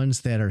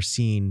ones that are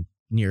seen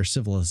near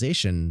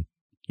civilization,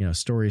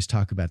 stories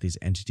talk about these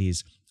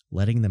entities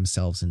letting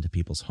themselves into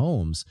people's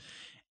homes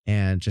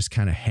and just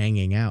kind of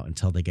hanging out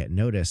until they get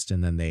noticed,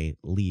 and then they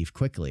leave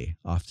quickly.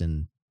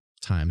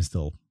 Oftentimes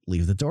they'll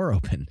leave the door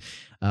open,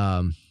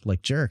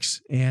 like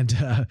jerks.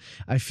 And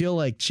I feel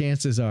like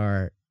chances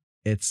are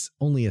it's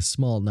only a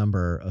small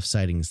number of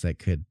sightings that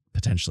could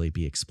potentially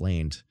be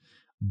explained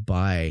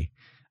by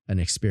an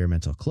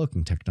experimental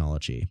cloaking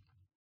technology.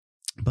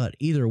 But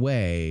either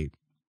way,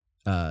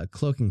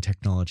 cloaking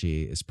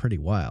technology is pretty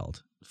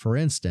wild. For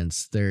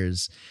instance,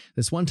 there's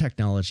this one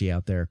technology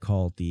out there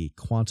called the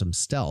Quantum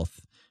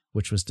Stealth,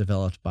 which was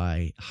developed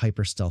by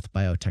Hyperstealth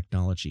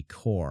Biotechnology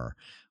Corp.,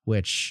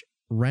 which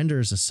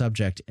renders a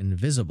subject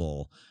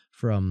invisible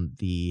from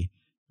the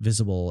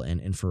visible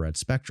and infrared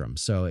spectrum.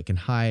 So it can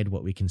hide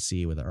what we can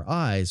see with our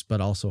eyes, but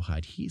also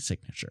hide heat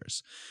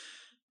signatures.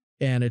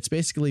 And it's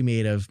basically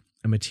made of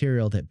a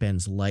material that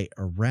bends light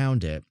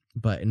around it.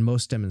 But in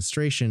most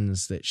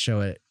demonstrations that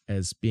show it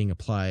as being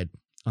applied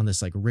on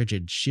this like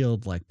rigid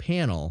shield-like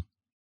panel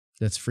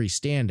that's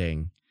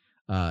freestanding,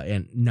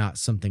 and not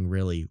something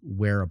really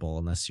wearable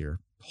unless you're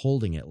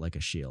holding it like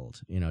a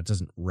shield. It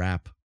doesn't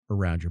wrap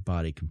around your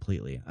body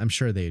completely. I'm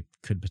sure they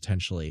could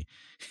potentially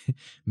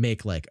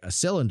make like a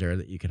cylinder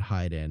that you could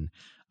hide in,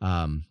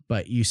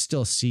 but you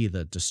still see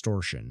the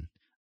distortion.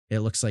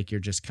 It looks like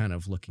you're just kind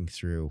of looking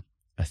through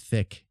a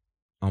thick,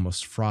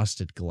 almost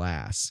frosted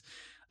glass.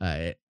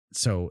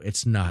 So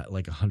it's not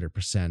like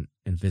 100%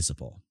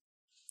 invisible.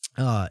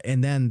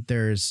 And then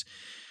there's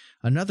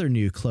another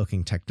new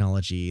cloaking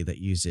technology that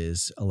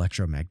uses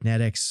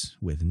electromagnetics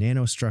with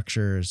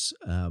nanostructures,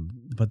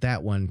 but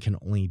that one can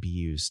only be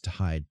used to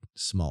hide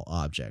small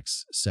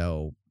objects.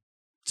 So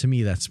to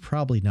me, that's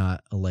probably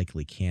not a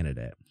likely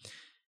candidate.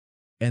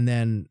 And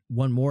then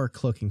one more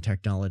cloaking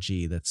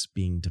technology that's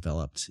being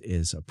developed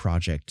is a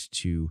project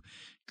to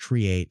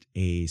create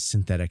a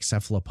synthetic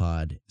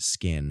cephalopod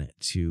skin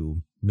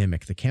to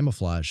mimic the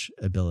camouflage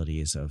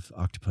abilities of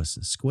octopus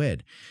and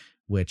squid,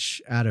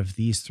 which out of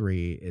these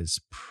 3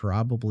 is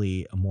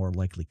probably a more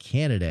likely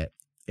candidate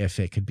if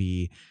it could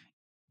be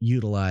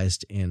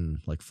utilized in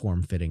like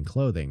form-fitting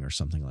clothing or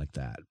something like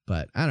that.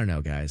 But I don't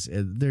know, guys.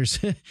 There's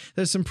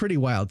some pretty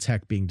wild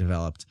tech being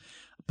developed,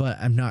 but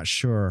I'm not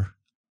sure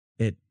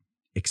it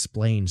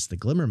explains the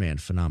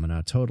Glimmerman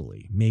phenomena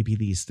totally. Maybe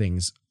these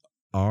things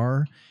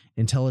are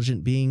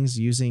intelligent beings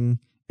using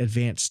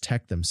advanced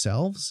tech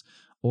themselves,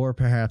 or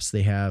perhaps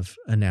they have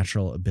a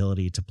natural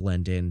ability to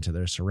blend into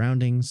their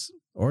surroundings,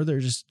 or they're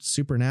just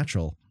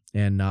supernatural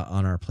and not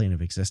on our plane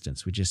of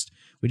existence. We just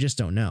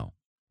don't know.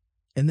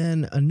 And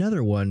then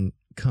another one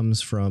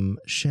comes from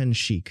Shen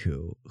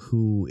Shiku,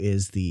 who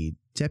is the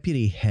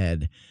deputy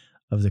head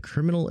of the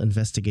Criminal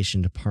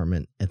Investigation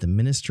Department at the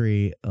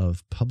Ministry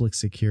of Public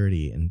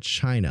Security in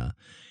China.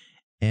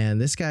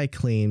 And this guy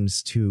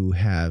claims to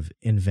have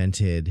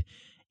invented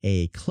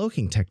a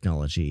cloaking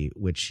technology,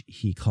 which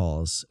he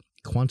calls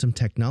quantum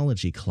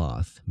technology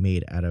cloth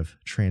made out of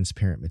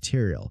transparent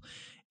material.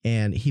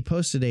 And he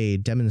posted a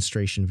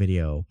demonstration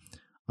video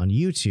on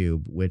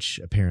YouTube, which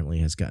apparently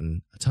has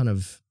gotten a ton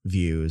of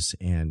views,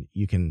 and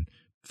you can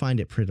find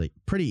it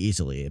pretty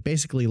easily. It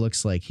basically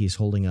looks like he's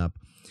holding up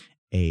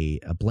a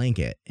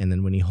blanket, and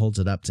then when he holds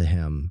it up to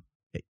him,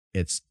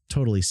 it's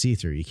totally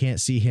see-through. You can't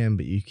see him,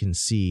 but you can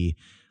see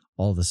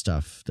all the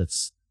stuff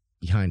that's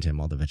behind him,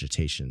 all the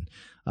vegetation.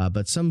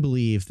 But some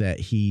believe that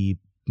he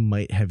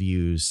might have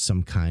used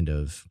some kind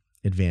of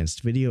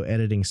advanced video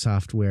editing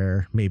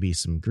software, maybe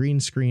some green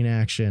screen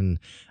action,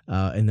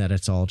 and that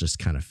it's all just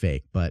kind of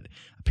fake. But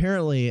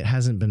apparently it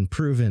hasn't been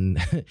proven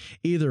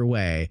either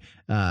way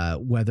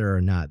whether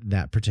or not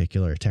that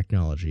particular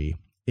technology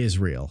is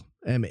real.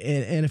 And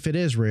if it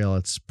is real,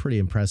 it's pretty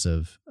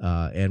impressive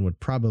and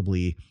would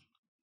probably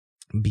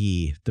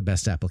be the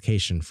best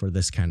application for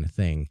this kind of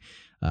thing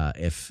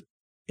if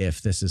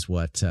this is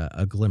what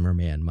a Glimmer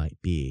Man might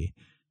be.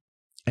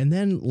 And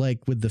then,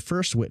 like with the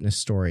first witness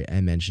story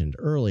I mentioned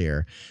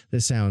earlier,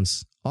 this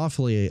sounds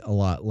awfully a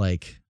lot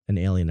like an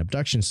alien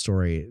abduction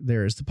story.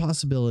 There is the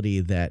possibility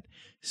that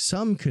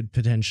some could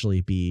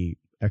potentially be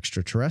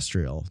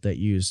extraterrestrial that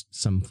use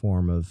some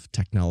form of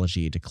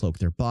technology to cloak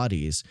their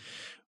bodies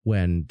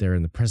when they're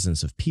in the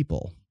presence of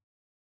people.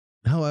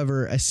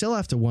 However, I still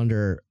have to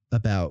wonder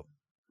about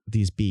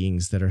these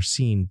beings that are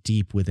seen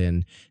deep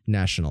within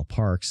national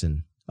parks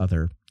and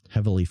other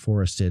heavily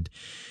forested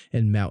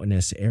and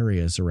mountainous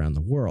areas around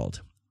the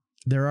world.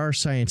 There are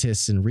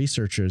scientists and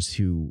researchers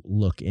who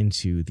look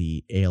into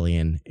the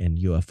alien and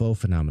UFO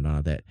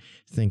phenomena that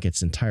think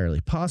it's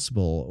entirely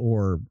possible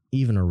or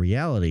even a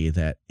reality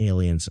that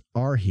aliens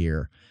are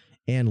here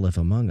and live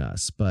among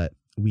us, but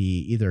we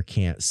either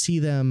can't see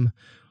them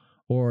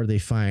or they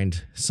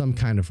find some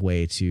kind of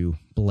way to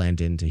blend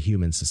into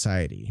human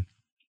society.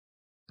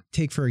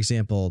 Take, for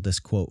example, this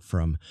quote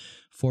from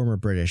former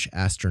British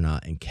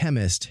astronaut and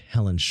chemist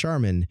Helen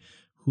Sharman,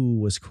 who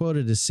was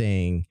quoted as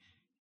saying,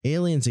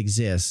 "Aliens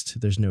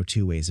exist, there's no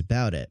two ways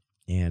about it,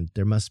 and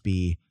there must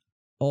be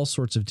all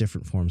sorts of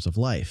different forms of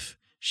life."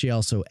 She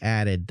also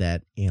added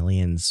that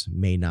aliens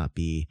may not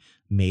be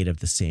made of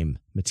the same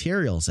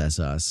materials as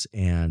us,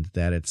 and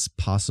that it's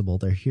possible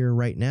they're here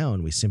right now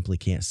and we simply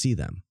can't see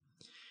them.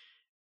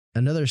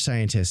 Another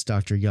scientist,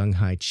 Dr.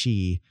 Young-Hai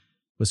Chi,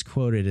 was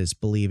quoted as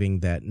believing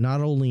that not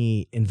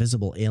only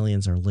invisible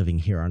aliens are living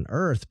here on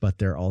Earth, but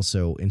they're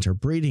also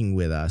interbreeding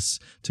with us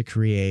to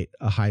create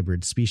a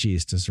hybrid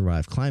species to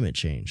survive climate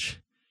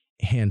change.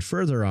 And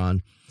further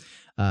on,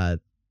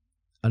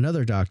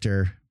 another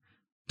doctor,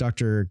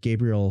 Dr.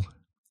 Gabriel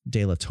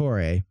de la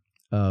Torre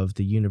of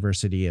the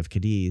University of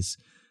Cadiz,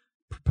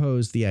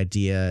 proposed the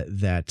idea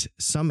that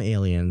some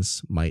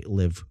aliens might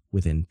live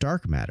within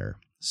dark matter.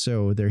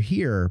 So they're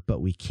here, but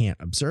we can't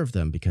observe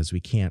them because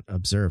we can't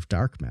observe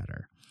dark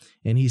matter.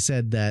 And he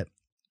said that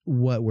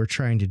what we're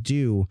trying to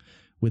do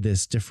with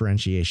this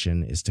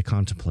differentiation is to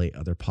contemplate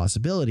other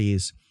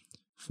possibilities.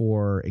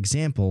 For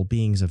example,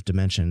 beings of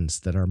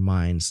dimensions that our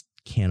minds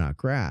cannot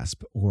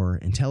grasp, or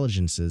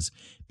intelligences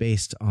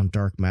based on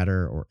dark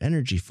matter or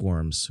energy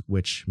forms,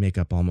 which make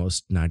up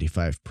almost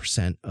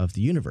 95% of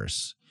the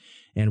universe,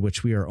 and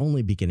which we are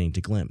only beginning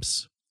to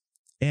glimpse.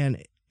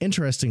 And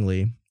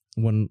interestingly,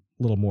 one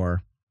little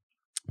more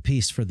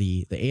piece for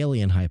the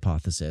alien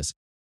hypothesis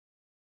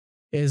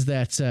is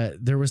that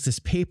there was this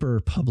paper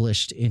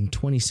published in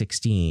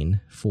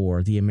 2016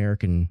 for the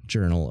American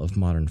Journal of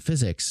Modern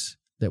Physics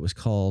that was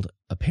called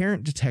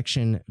Apparent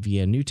Detection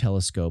via New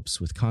Telescopes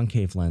with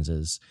Concave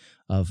Lenses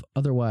of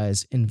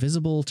Otherwise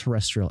Invisible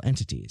Terrestrial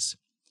Entities.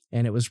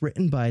 And it was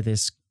written by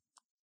this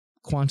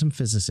quantum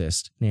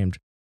physicist named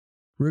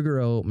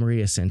Ruggero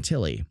Maria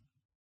Santilli.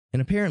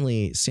 And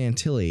apparently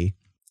Santilli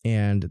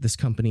and this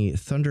company,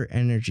 Thunder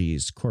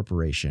Energies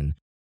Corporation,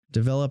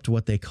 developed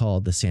what they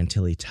called the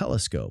Santilli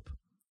telescope.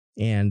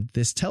 And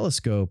this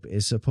telescope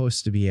is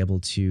supposed to be able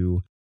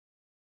to,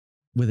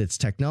 with its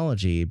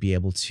technology, be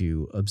able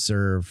to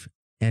observe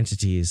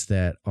entities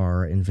that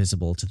are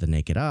invisible to the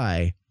naked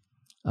eye,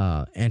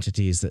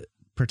 entities that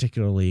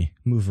particularly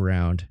move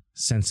around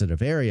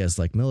sensitive areas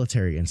like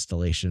military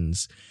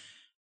installations.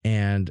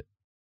 And,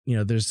 you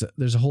know, there's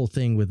a whole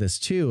thing with this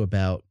too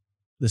about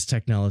this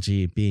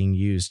technology being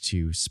used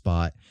to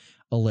spot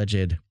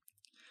alleged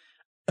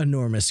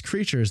enormous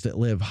creatures that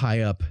live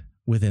high up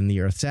within the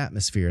Earth's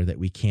atmosphere that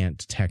we can't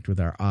detect with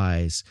our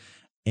eyes.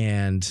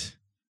 And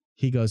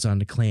he goes on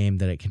to claim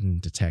that it can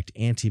detect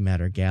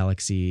antimatter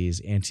galaxies,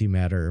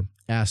 antimatter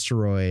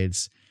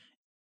asteroids,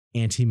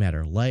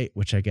 antimatter light,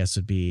 which I guess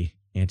would be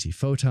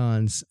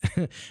antiphotons.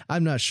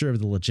 I'm not sure of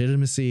the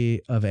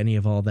legitimacy of any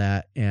of all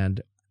that.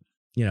 And,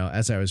 you know,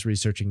 as I was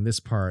researching this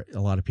part, a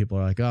lot of people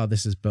are like, oh,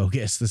 this is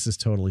bogus. This is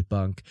totally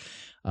bunk.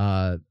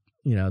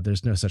 You know,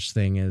 there's no such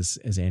thing as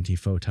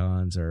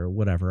antiphotons or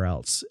whatever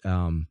else.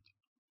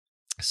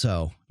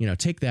 So,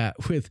 take that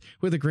with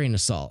a grain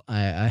of salt.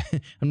 I'm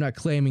not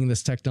claiming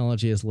this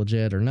technology is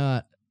legit or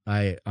not.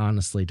 I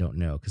honestly don't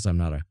know because I'm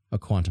not a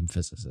quantum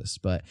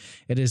physicist, but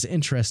it is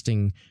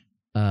interesting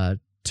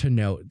to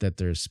note that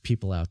there's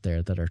people out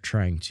there that are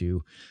trying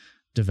to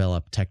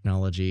develop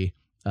technology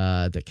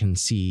that can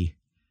see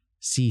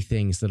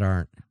things that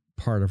aren't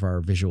part of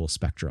our visual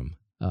spectrum.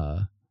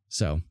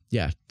 So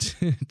yeah,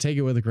 take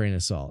it with a grain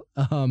of salt.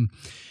 All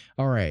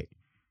right.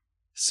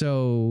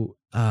 So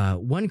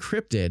one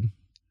cryptid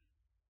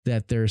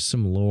that there's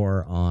some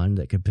lore on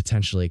that could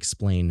potentially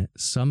explain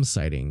some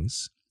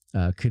sightings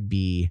could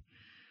be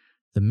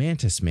the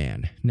Mantis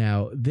Man.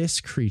 Now, this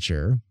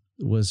creature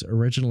was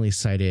originally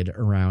sighted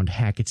around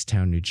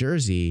Hackettstown, New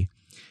Jersey,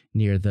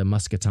 near the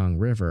Muscatong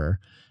River,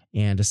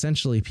 and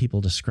essentially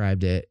people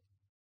described it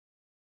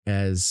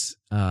as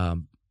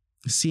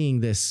seeing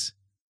this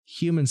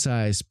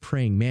human-sized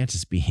praying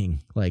mantis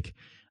being. Like,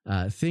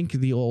 think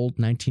the old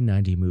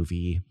 1990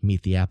 movie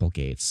Meet the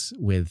Applegates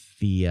with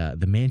the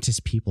mantis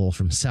people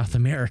from South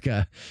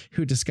America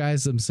who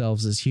disguised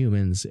themselves as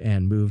humans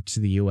and moved to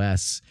the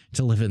U.S.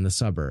 to live in the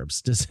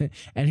suburbs. Does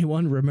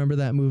anyone remember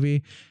that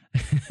movie?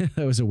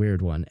 That was a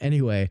weird one.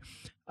 Anyway,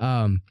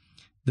 the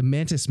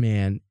Mantis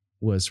Man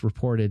was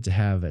reported to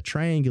have a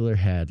triangular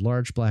head,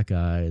 large black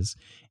eyes,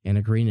 and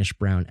a greenish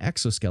brown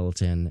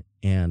exoskeleton.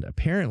 And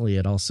apparently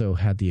it also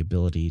had the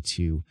ability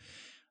to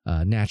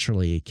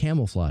naturally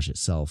camouflage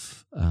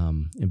itself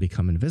and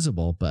become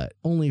invisible, but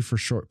only for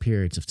short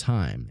periods of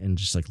time and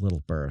just like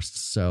little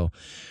bursts. So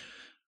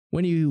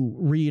when you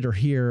read or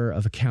hear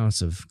of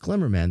accounts of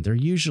Glimmermen, they're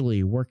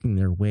usually working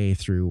their way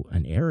through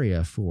an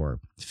area for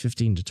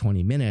 15 to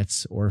 20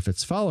 minutes, or if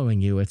it's following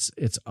you,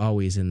 it's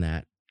always in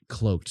that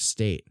cloaked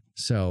state.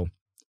 So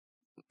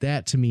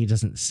that to me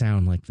doesn't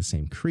sound like the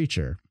same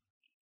creature.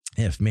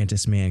 If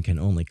Mantis Man can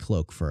only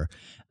cloak for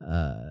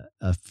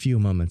a few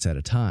moments at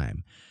a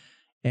time.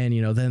 And,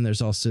 then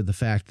there's also the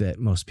fact that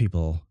most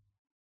people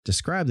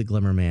describe the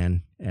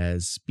Glimmerman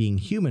as being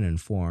human in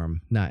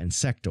form, not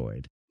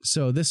insectoid.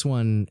 So this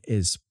one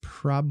is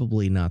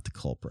probably not the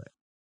culprit.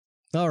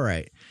 All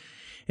right.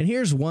 And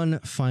here's one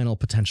final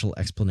potential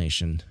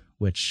explanation,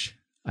 which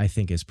I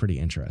think is pretty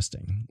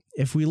interesting.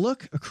 If we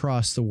look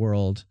across the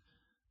world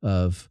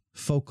of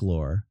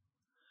folklore,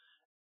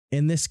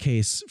 in this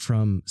case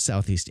from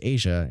Southeast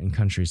Asia in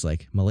countries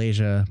like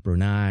Malaysia,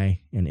 Brunei,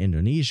 and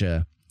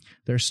Indonesia,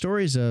 there are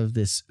stories of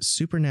this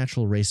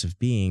supernatural race of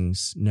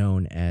beings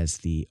known as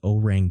the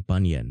Orang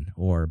Bunyan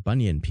or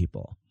Bunyan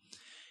people.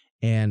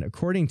 And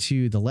according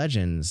to the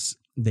legends,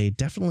 they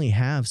definitely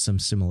have some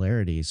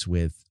similarities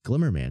with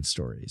Glimmerman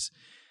stories.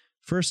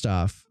 First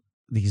off,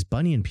 these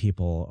Bunyan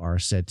people are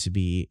said to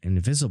be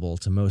invisible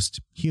to most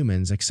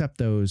humans except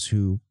those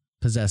who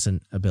possess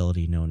an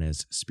ability known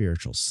as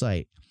spiritual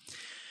sight.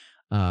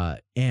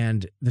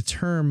 And the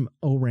term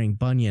Orang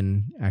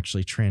Bunyan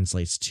actually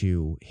translates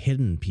to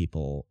hidden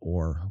people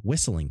or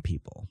whistling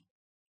people,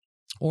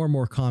 or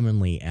more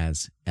commonly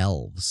as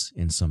elves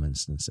in some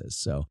instances.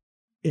 So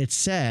it's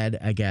said,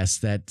 I guess,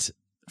 that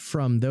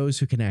from those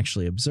who can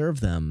actually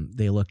observe them,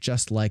 they look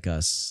just like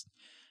us.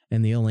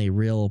 And the only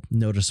real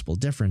noticeable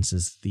difference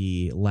is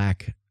the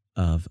lack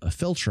of a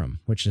philtrum,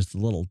 which is the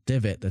little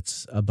divot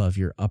that's above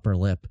your upper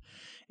lip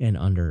and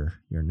under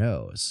your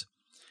nose.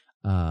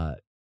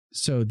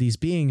 So these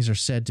beings are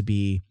said to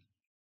be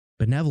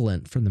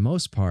benevolent for the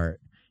most part,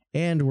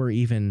 and were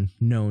even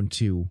known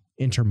to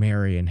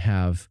intermarry and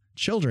have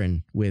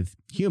children with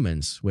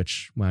humans,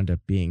 which wound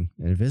up being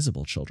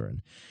invisible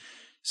children.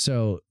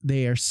 So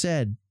they are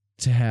said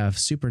to have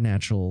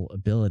supernatural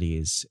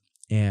abilities,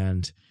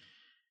 and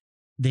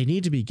they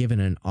need to be given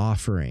an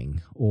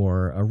offering,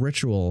 or a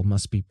ritual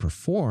must be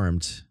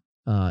performed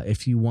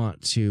if you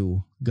want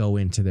to go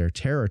into their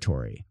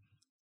territory.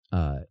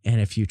 And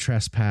if you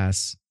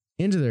trespass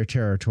into their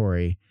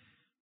territory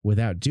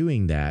without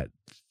doing that,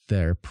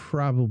 they're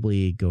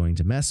probably going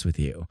to mess with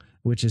you,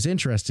 which is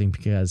interesting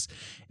because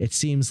it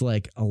seems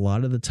like a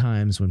lot of the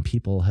times when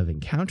people have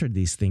encountered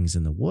these things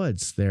in the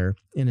woods, they're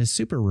in a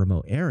super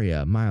remote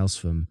area, miles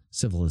from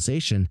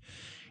civilization.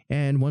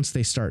 And once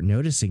they start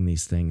noticing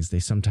these things, they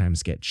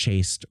sometimes get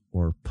chased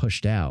or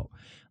pushed out,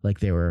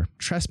 like they were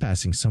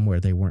trespassing somewhere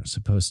they weren't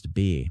supposed to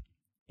be.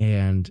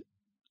 And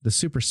the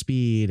super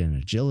speed and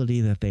agility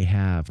that they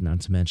have,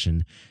 not to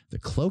mention the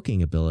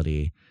cloaking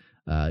ability,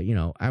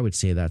 I would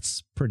say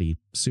that's pretty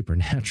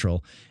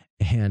supernatural.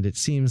 And it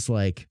seems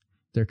like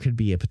there could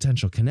be a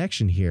potential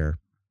connection here.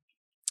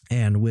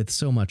 And with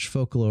so much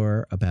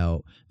folklore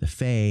about the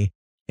Fae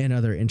and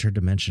other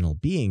interdimensional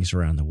beings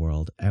around the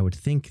world, I would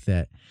think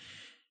that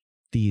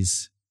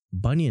these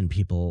Bunyan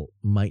people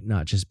might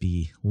not just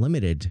be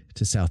limited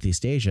to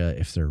Southeast Asia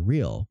if they're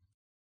real.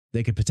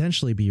 They could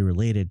potentially be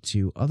related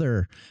to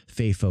other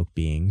Fae folk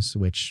beings,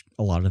 which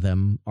a lot of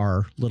them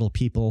are little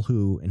people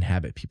who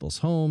inhabit people's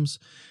homes,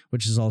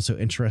 which is also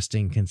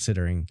interesting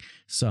considering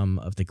some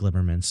of the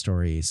Glimmerman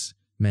stories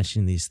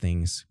mention these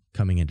things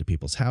coming into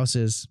people's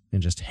houses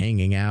and just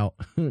hanging out,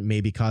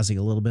 maybe causing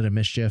a little bit of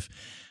mischief.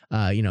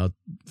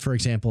 For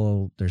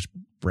example, there's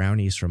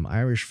brownies from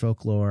Irish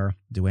folklore,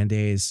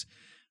 duendes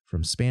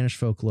from Spanish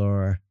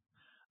folklore,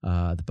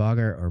 the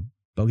boggart or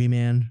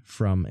bogeyman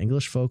from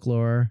English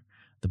folklore,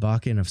 the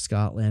Bacchan of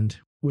Scotland,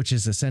 which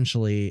is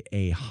essentially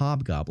a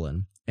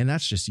hobgoblin. And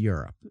that's just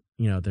Europe.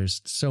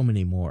 There's so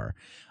many more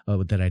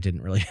that I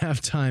didn't really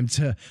have time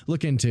to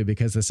look into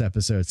because this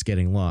episode's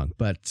getting long.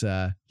 But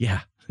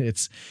yeah,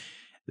 it's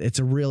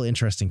a real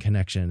interesting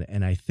connection.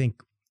 And I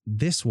think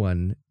this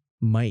one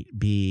might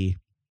be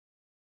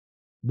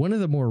one of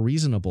the more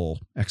reasonable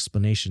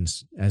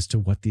explanations as to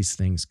what these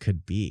things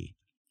could be.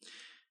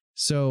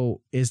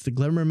 So is the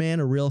Glimmer Man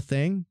a real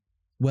thing?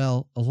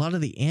 Well, a lot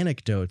of the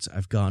anecdotes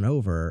I've gone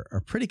over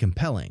are pretty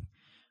compelling.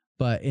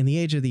 But in the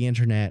age of the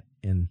internet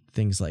and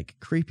things like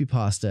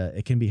creepypasta,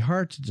 it can be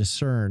hard to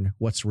discern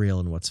what's real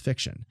and what's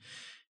fiction.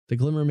 The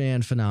Glimmer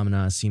Man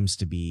phenomena seems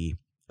to be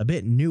a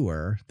bit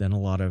newer than a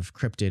lot of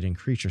cryptid and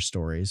creature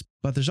stories,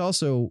 but there's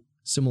also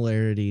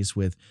similarities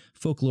with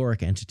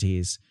folkloric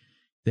entities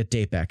that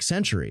date back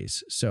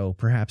centuries, so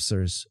perhaps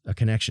there's a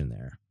connection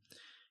there.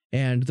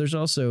 And there's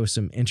also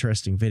some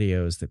interesting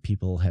videos that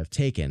people have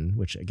taken,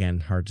 which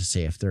again, hard to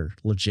say if they're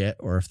legit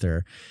or if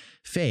they're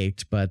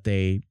faked, but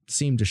they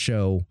seem to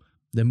show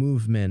the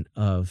movement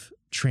of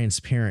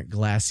transparent,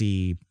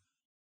 glassy,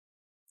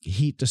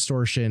 heat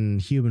distortion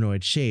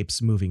humanoid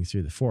shapes moving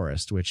through the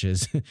forest, which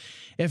is,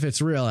 if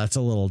it's real, that's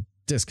a little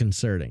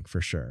disconcerting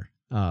for sure.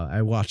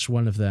 I watched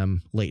one of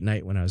them late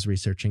night when I was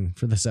researching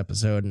for this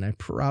episode, and I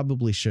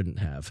probably shouldn't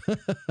have.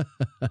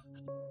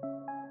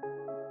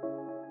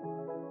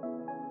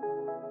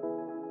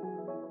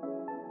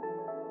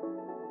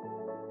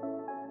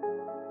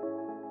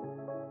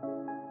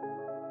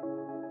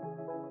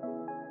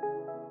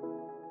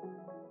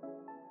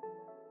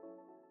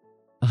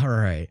 All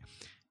right.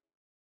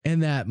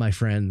 And that, my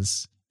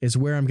friends, is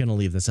where I'm going to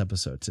leave this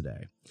episode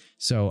today.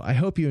 So I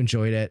hope you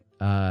enjoyed it.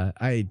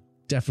 I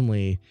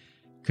definitely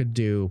could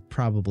do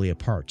probably a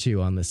part 2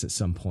 on this at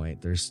some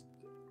point. There's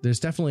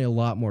definitely a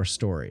lot more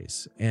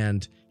stories,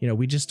 and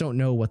we just don't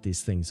know what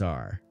these things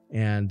are.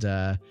 And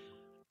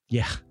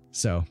yeah,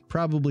 so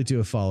probably do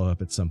a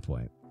follow-up at some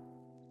point.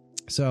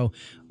 So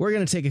we're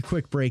going to take a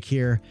quick break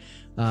here.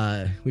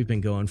 We've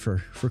been going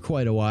for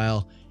quite a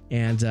while,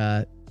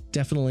 and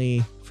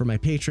definitely for my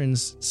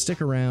patrons, stick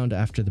around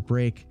after the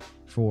break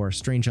for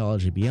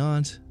Strangeology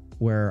Beyond,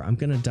 where I'm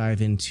going to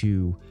dive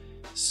into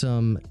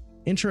some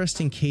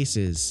interesting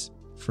cases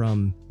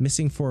from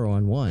Missing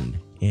 411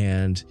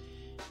 and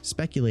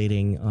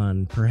speculating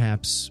on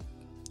perhaps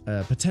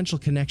a potential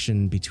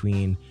connection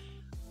between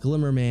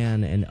Glimmer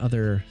Man and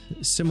other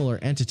similar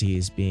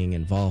entities being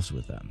involved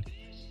with them.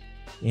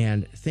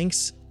 And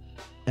thanks,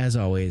 as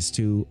always,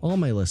 to all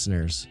my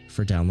listeners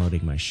for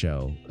downloading my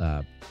show.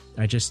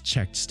 I just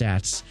checked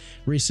stats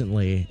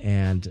recently,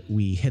 and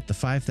we hit the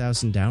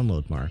 5,000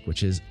 download mark,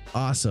 which is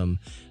awesome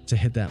to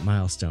hit that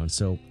milestone.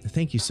 So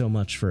thank you so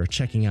much for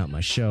checking out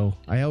my show.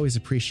 I always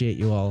appreciate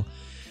you all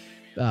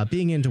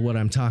being into what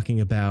I'm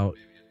talking about,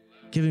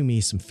 giving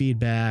me some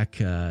feedback,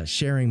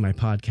 sharing my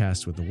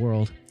podcast with the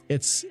world.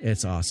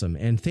 It's awesome.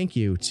 And thank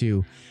you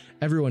to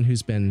everyone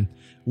who's been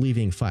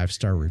leaving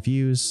 5-star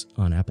reviews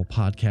on Apple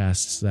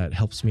Podcasts. That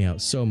helps me out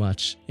so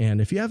much.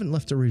 And if you haven't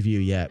left a review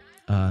yet,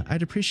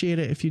 I'd appreciate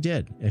it if you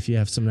did, if you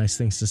have some nice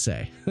things to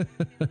say.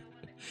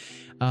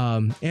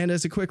 And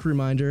as a quick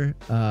reminder,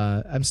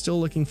 I'm still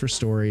looking for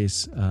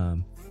stories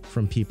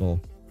from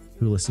people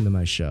who listen to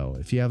my show.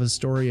 If you have a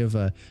story of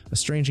a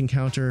strange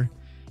encounter,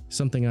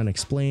 something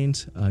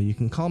unexplained, you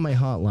can call my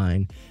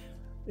hotline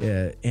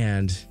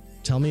and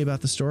tell me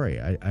about the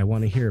story. I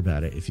want to hear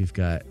about it. If you've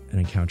got an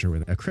encounter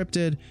with a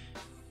cryptid,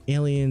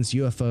 aliens,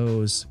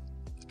 UFOs,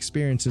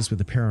 experiences with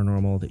the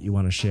paranormal that you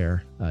want to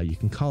share, you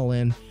can call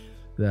in.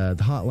 The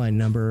hotline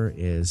number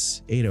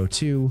is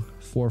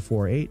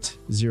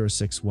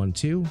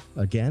 802-448-0612.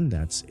 Again,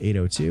 that's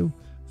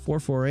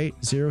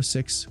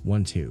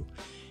 802-448-0612.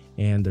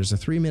 And there's a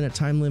 3-minute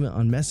time limit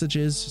on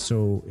messages.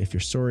 So if your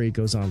story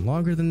goes on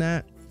longer than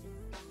that,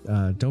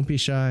 don't be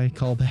shy,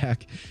 call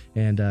back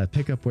and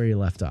pick up where you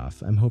left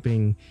off. I'm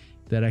hoping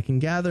that I can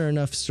gather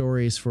enough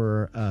stories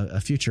for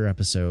a future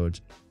episode,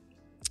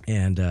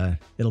 and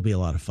it'll be a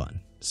lot of fun.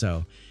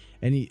 So,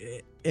 and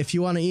if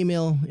you want to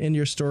email in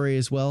your story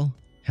as well,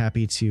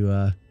 happy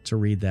to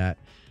read that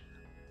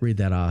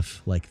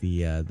off like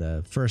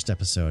the first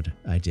episode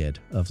I did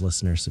of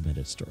listener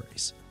submitted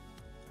stories.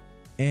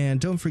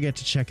 And don't forget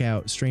to check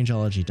out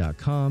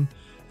Strangeology.com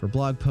for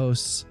blog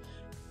posts,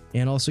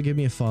 and also give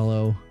me a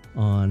follow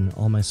on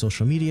all my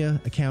social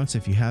media accounts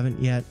if you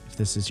haven't yet. If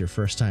this is your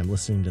first time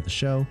listening to the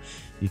show,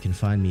 you can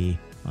find me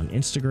on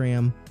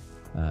Instagram,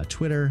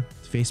 Twitter,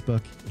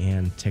 Facebook,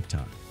 and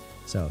TikTok.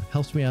 So it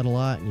helps me out a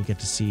lot, and you get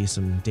to see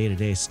some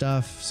day-to-day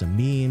stuff, some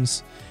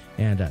memes,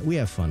 and we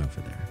have fun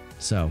over there.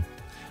 So,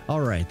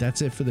 all right,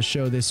 that's it for the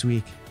show this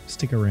week.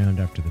 Stick around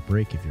after the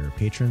break if you're a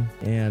patron,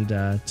 and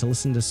to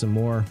listen to some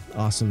more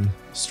awesome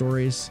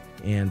stories.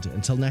 And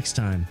until next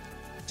time,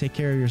 take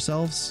care of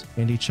yourselves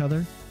and each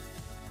other,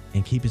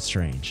 and keep it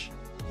strange.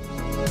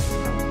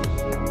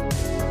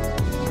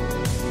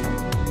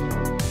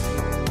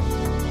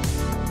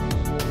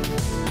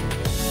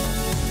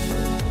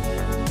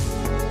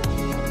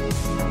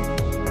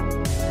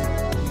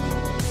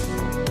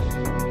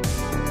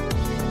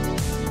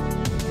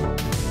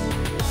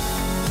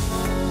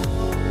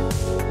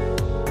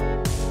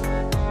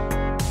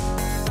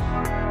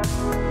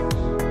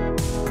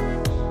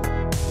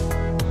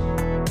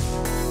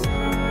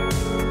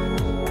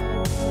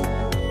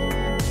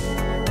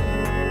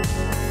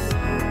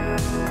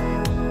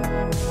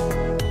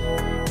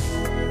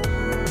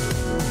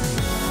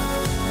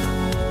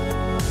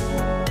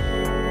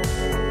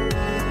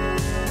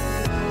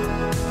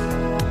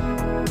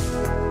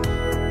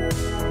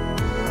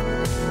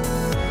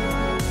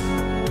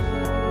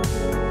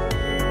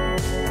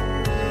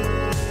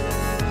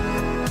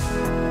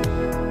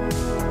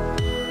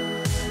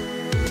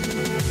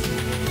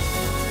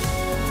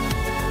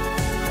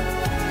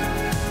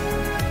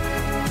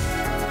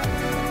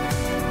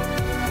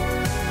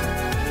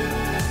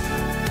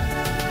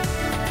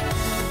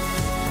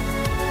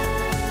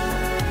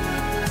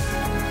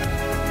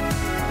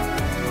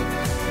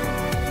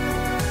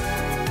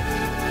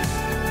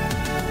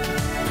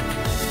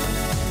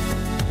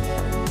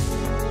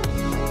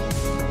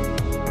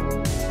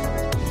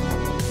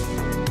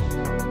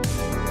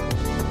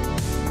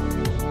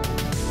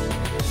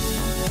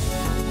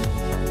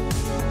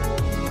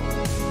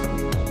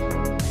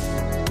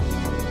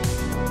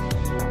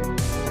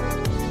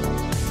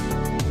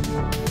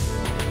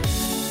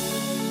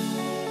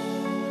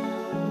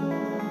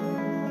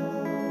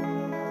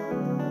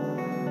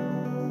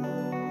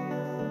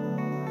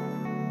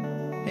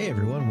 Hey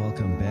everyone,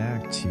 welcome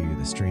back to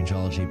the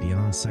Strangeology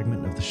Beyond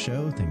segment of the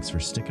show. Thanks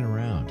for sticking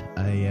around.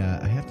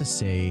 I have to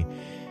say,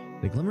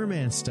 the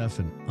Glimmerman stuff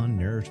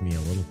unnerved me a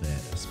little bit,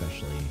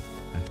 especially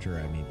after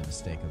I made the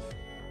mistake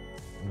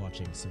of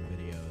watching some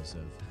videos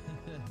of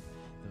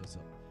those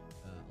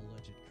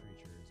alleged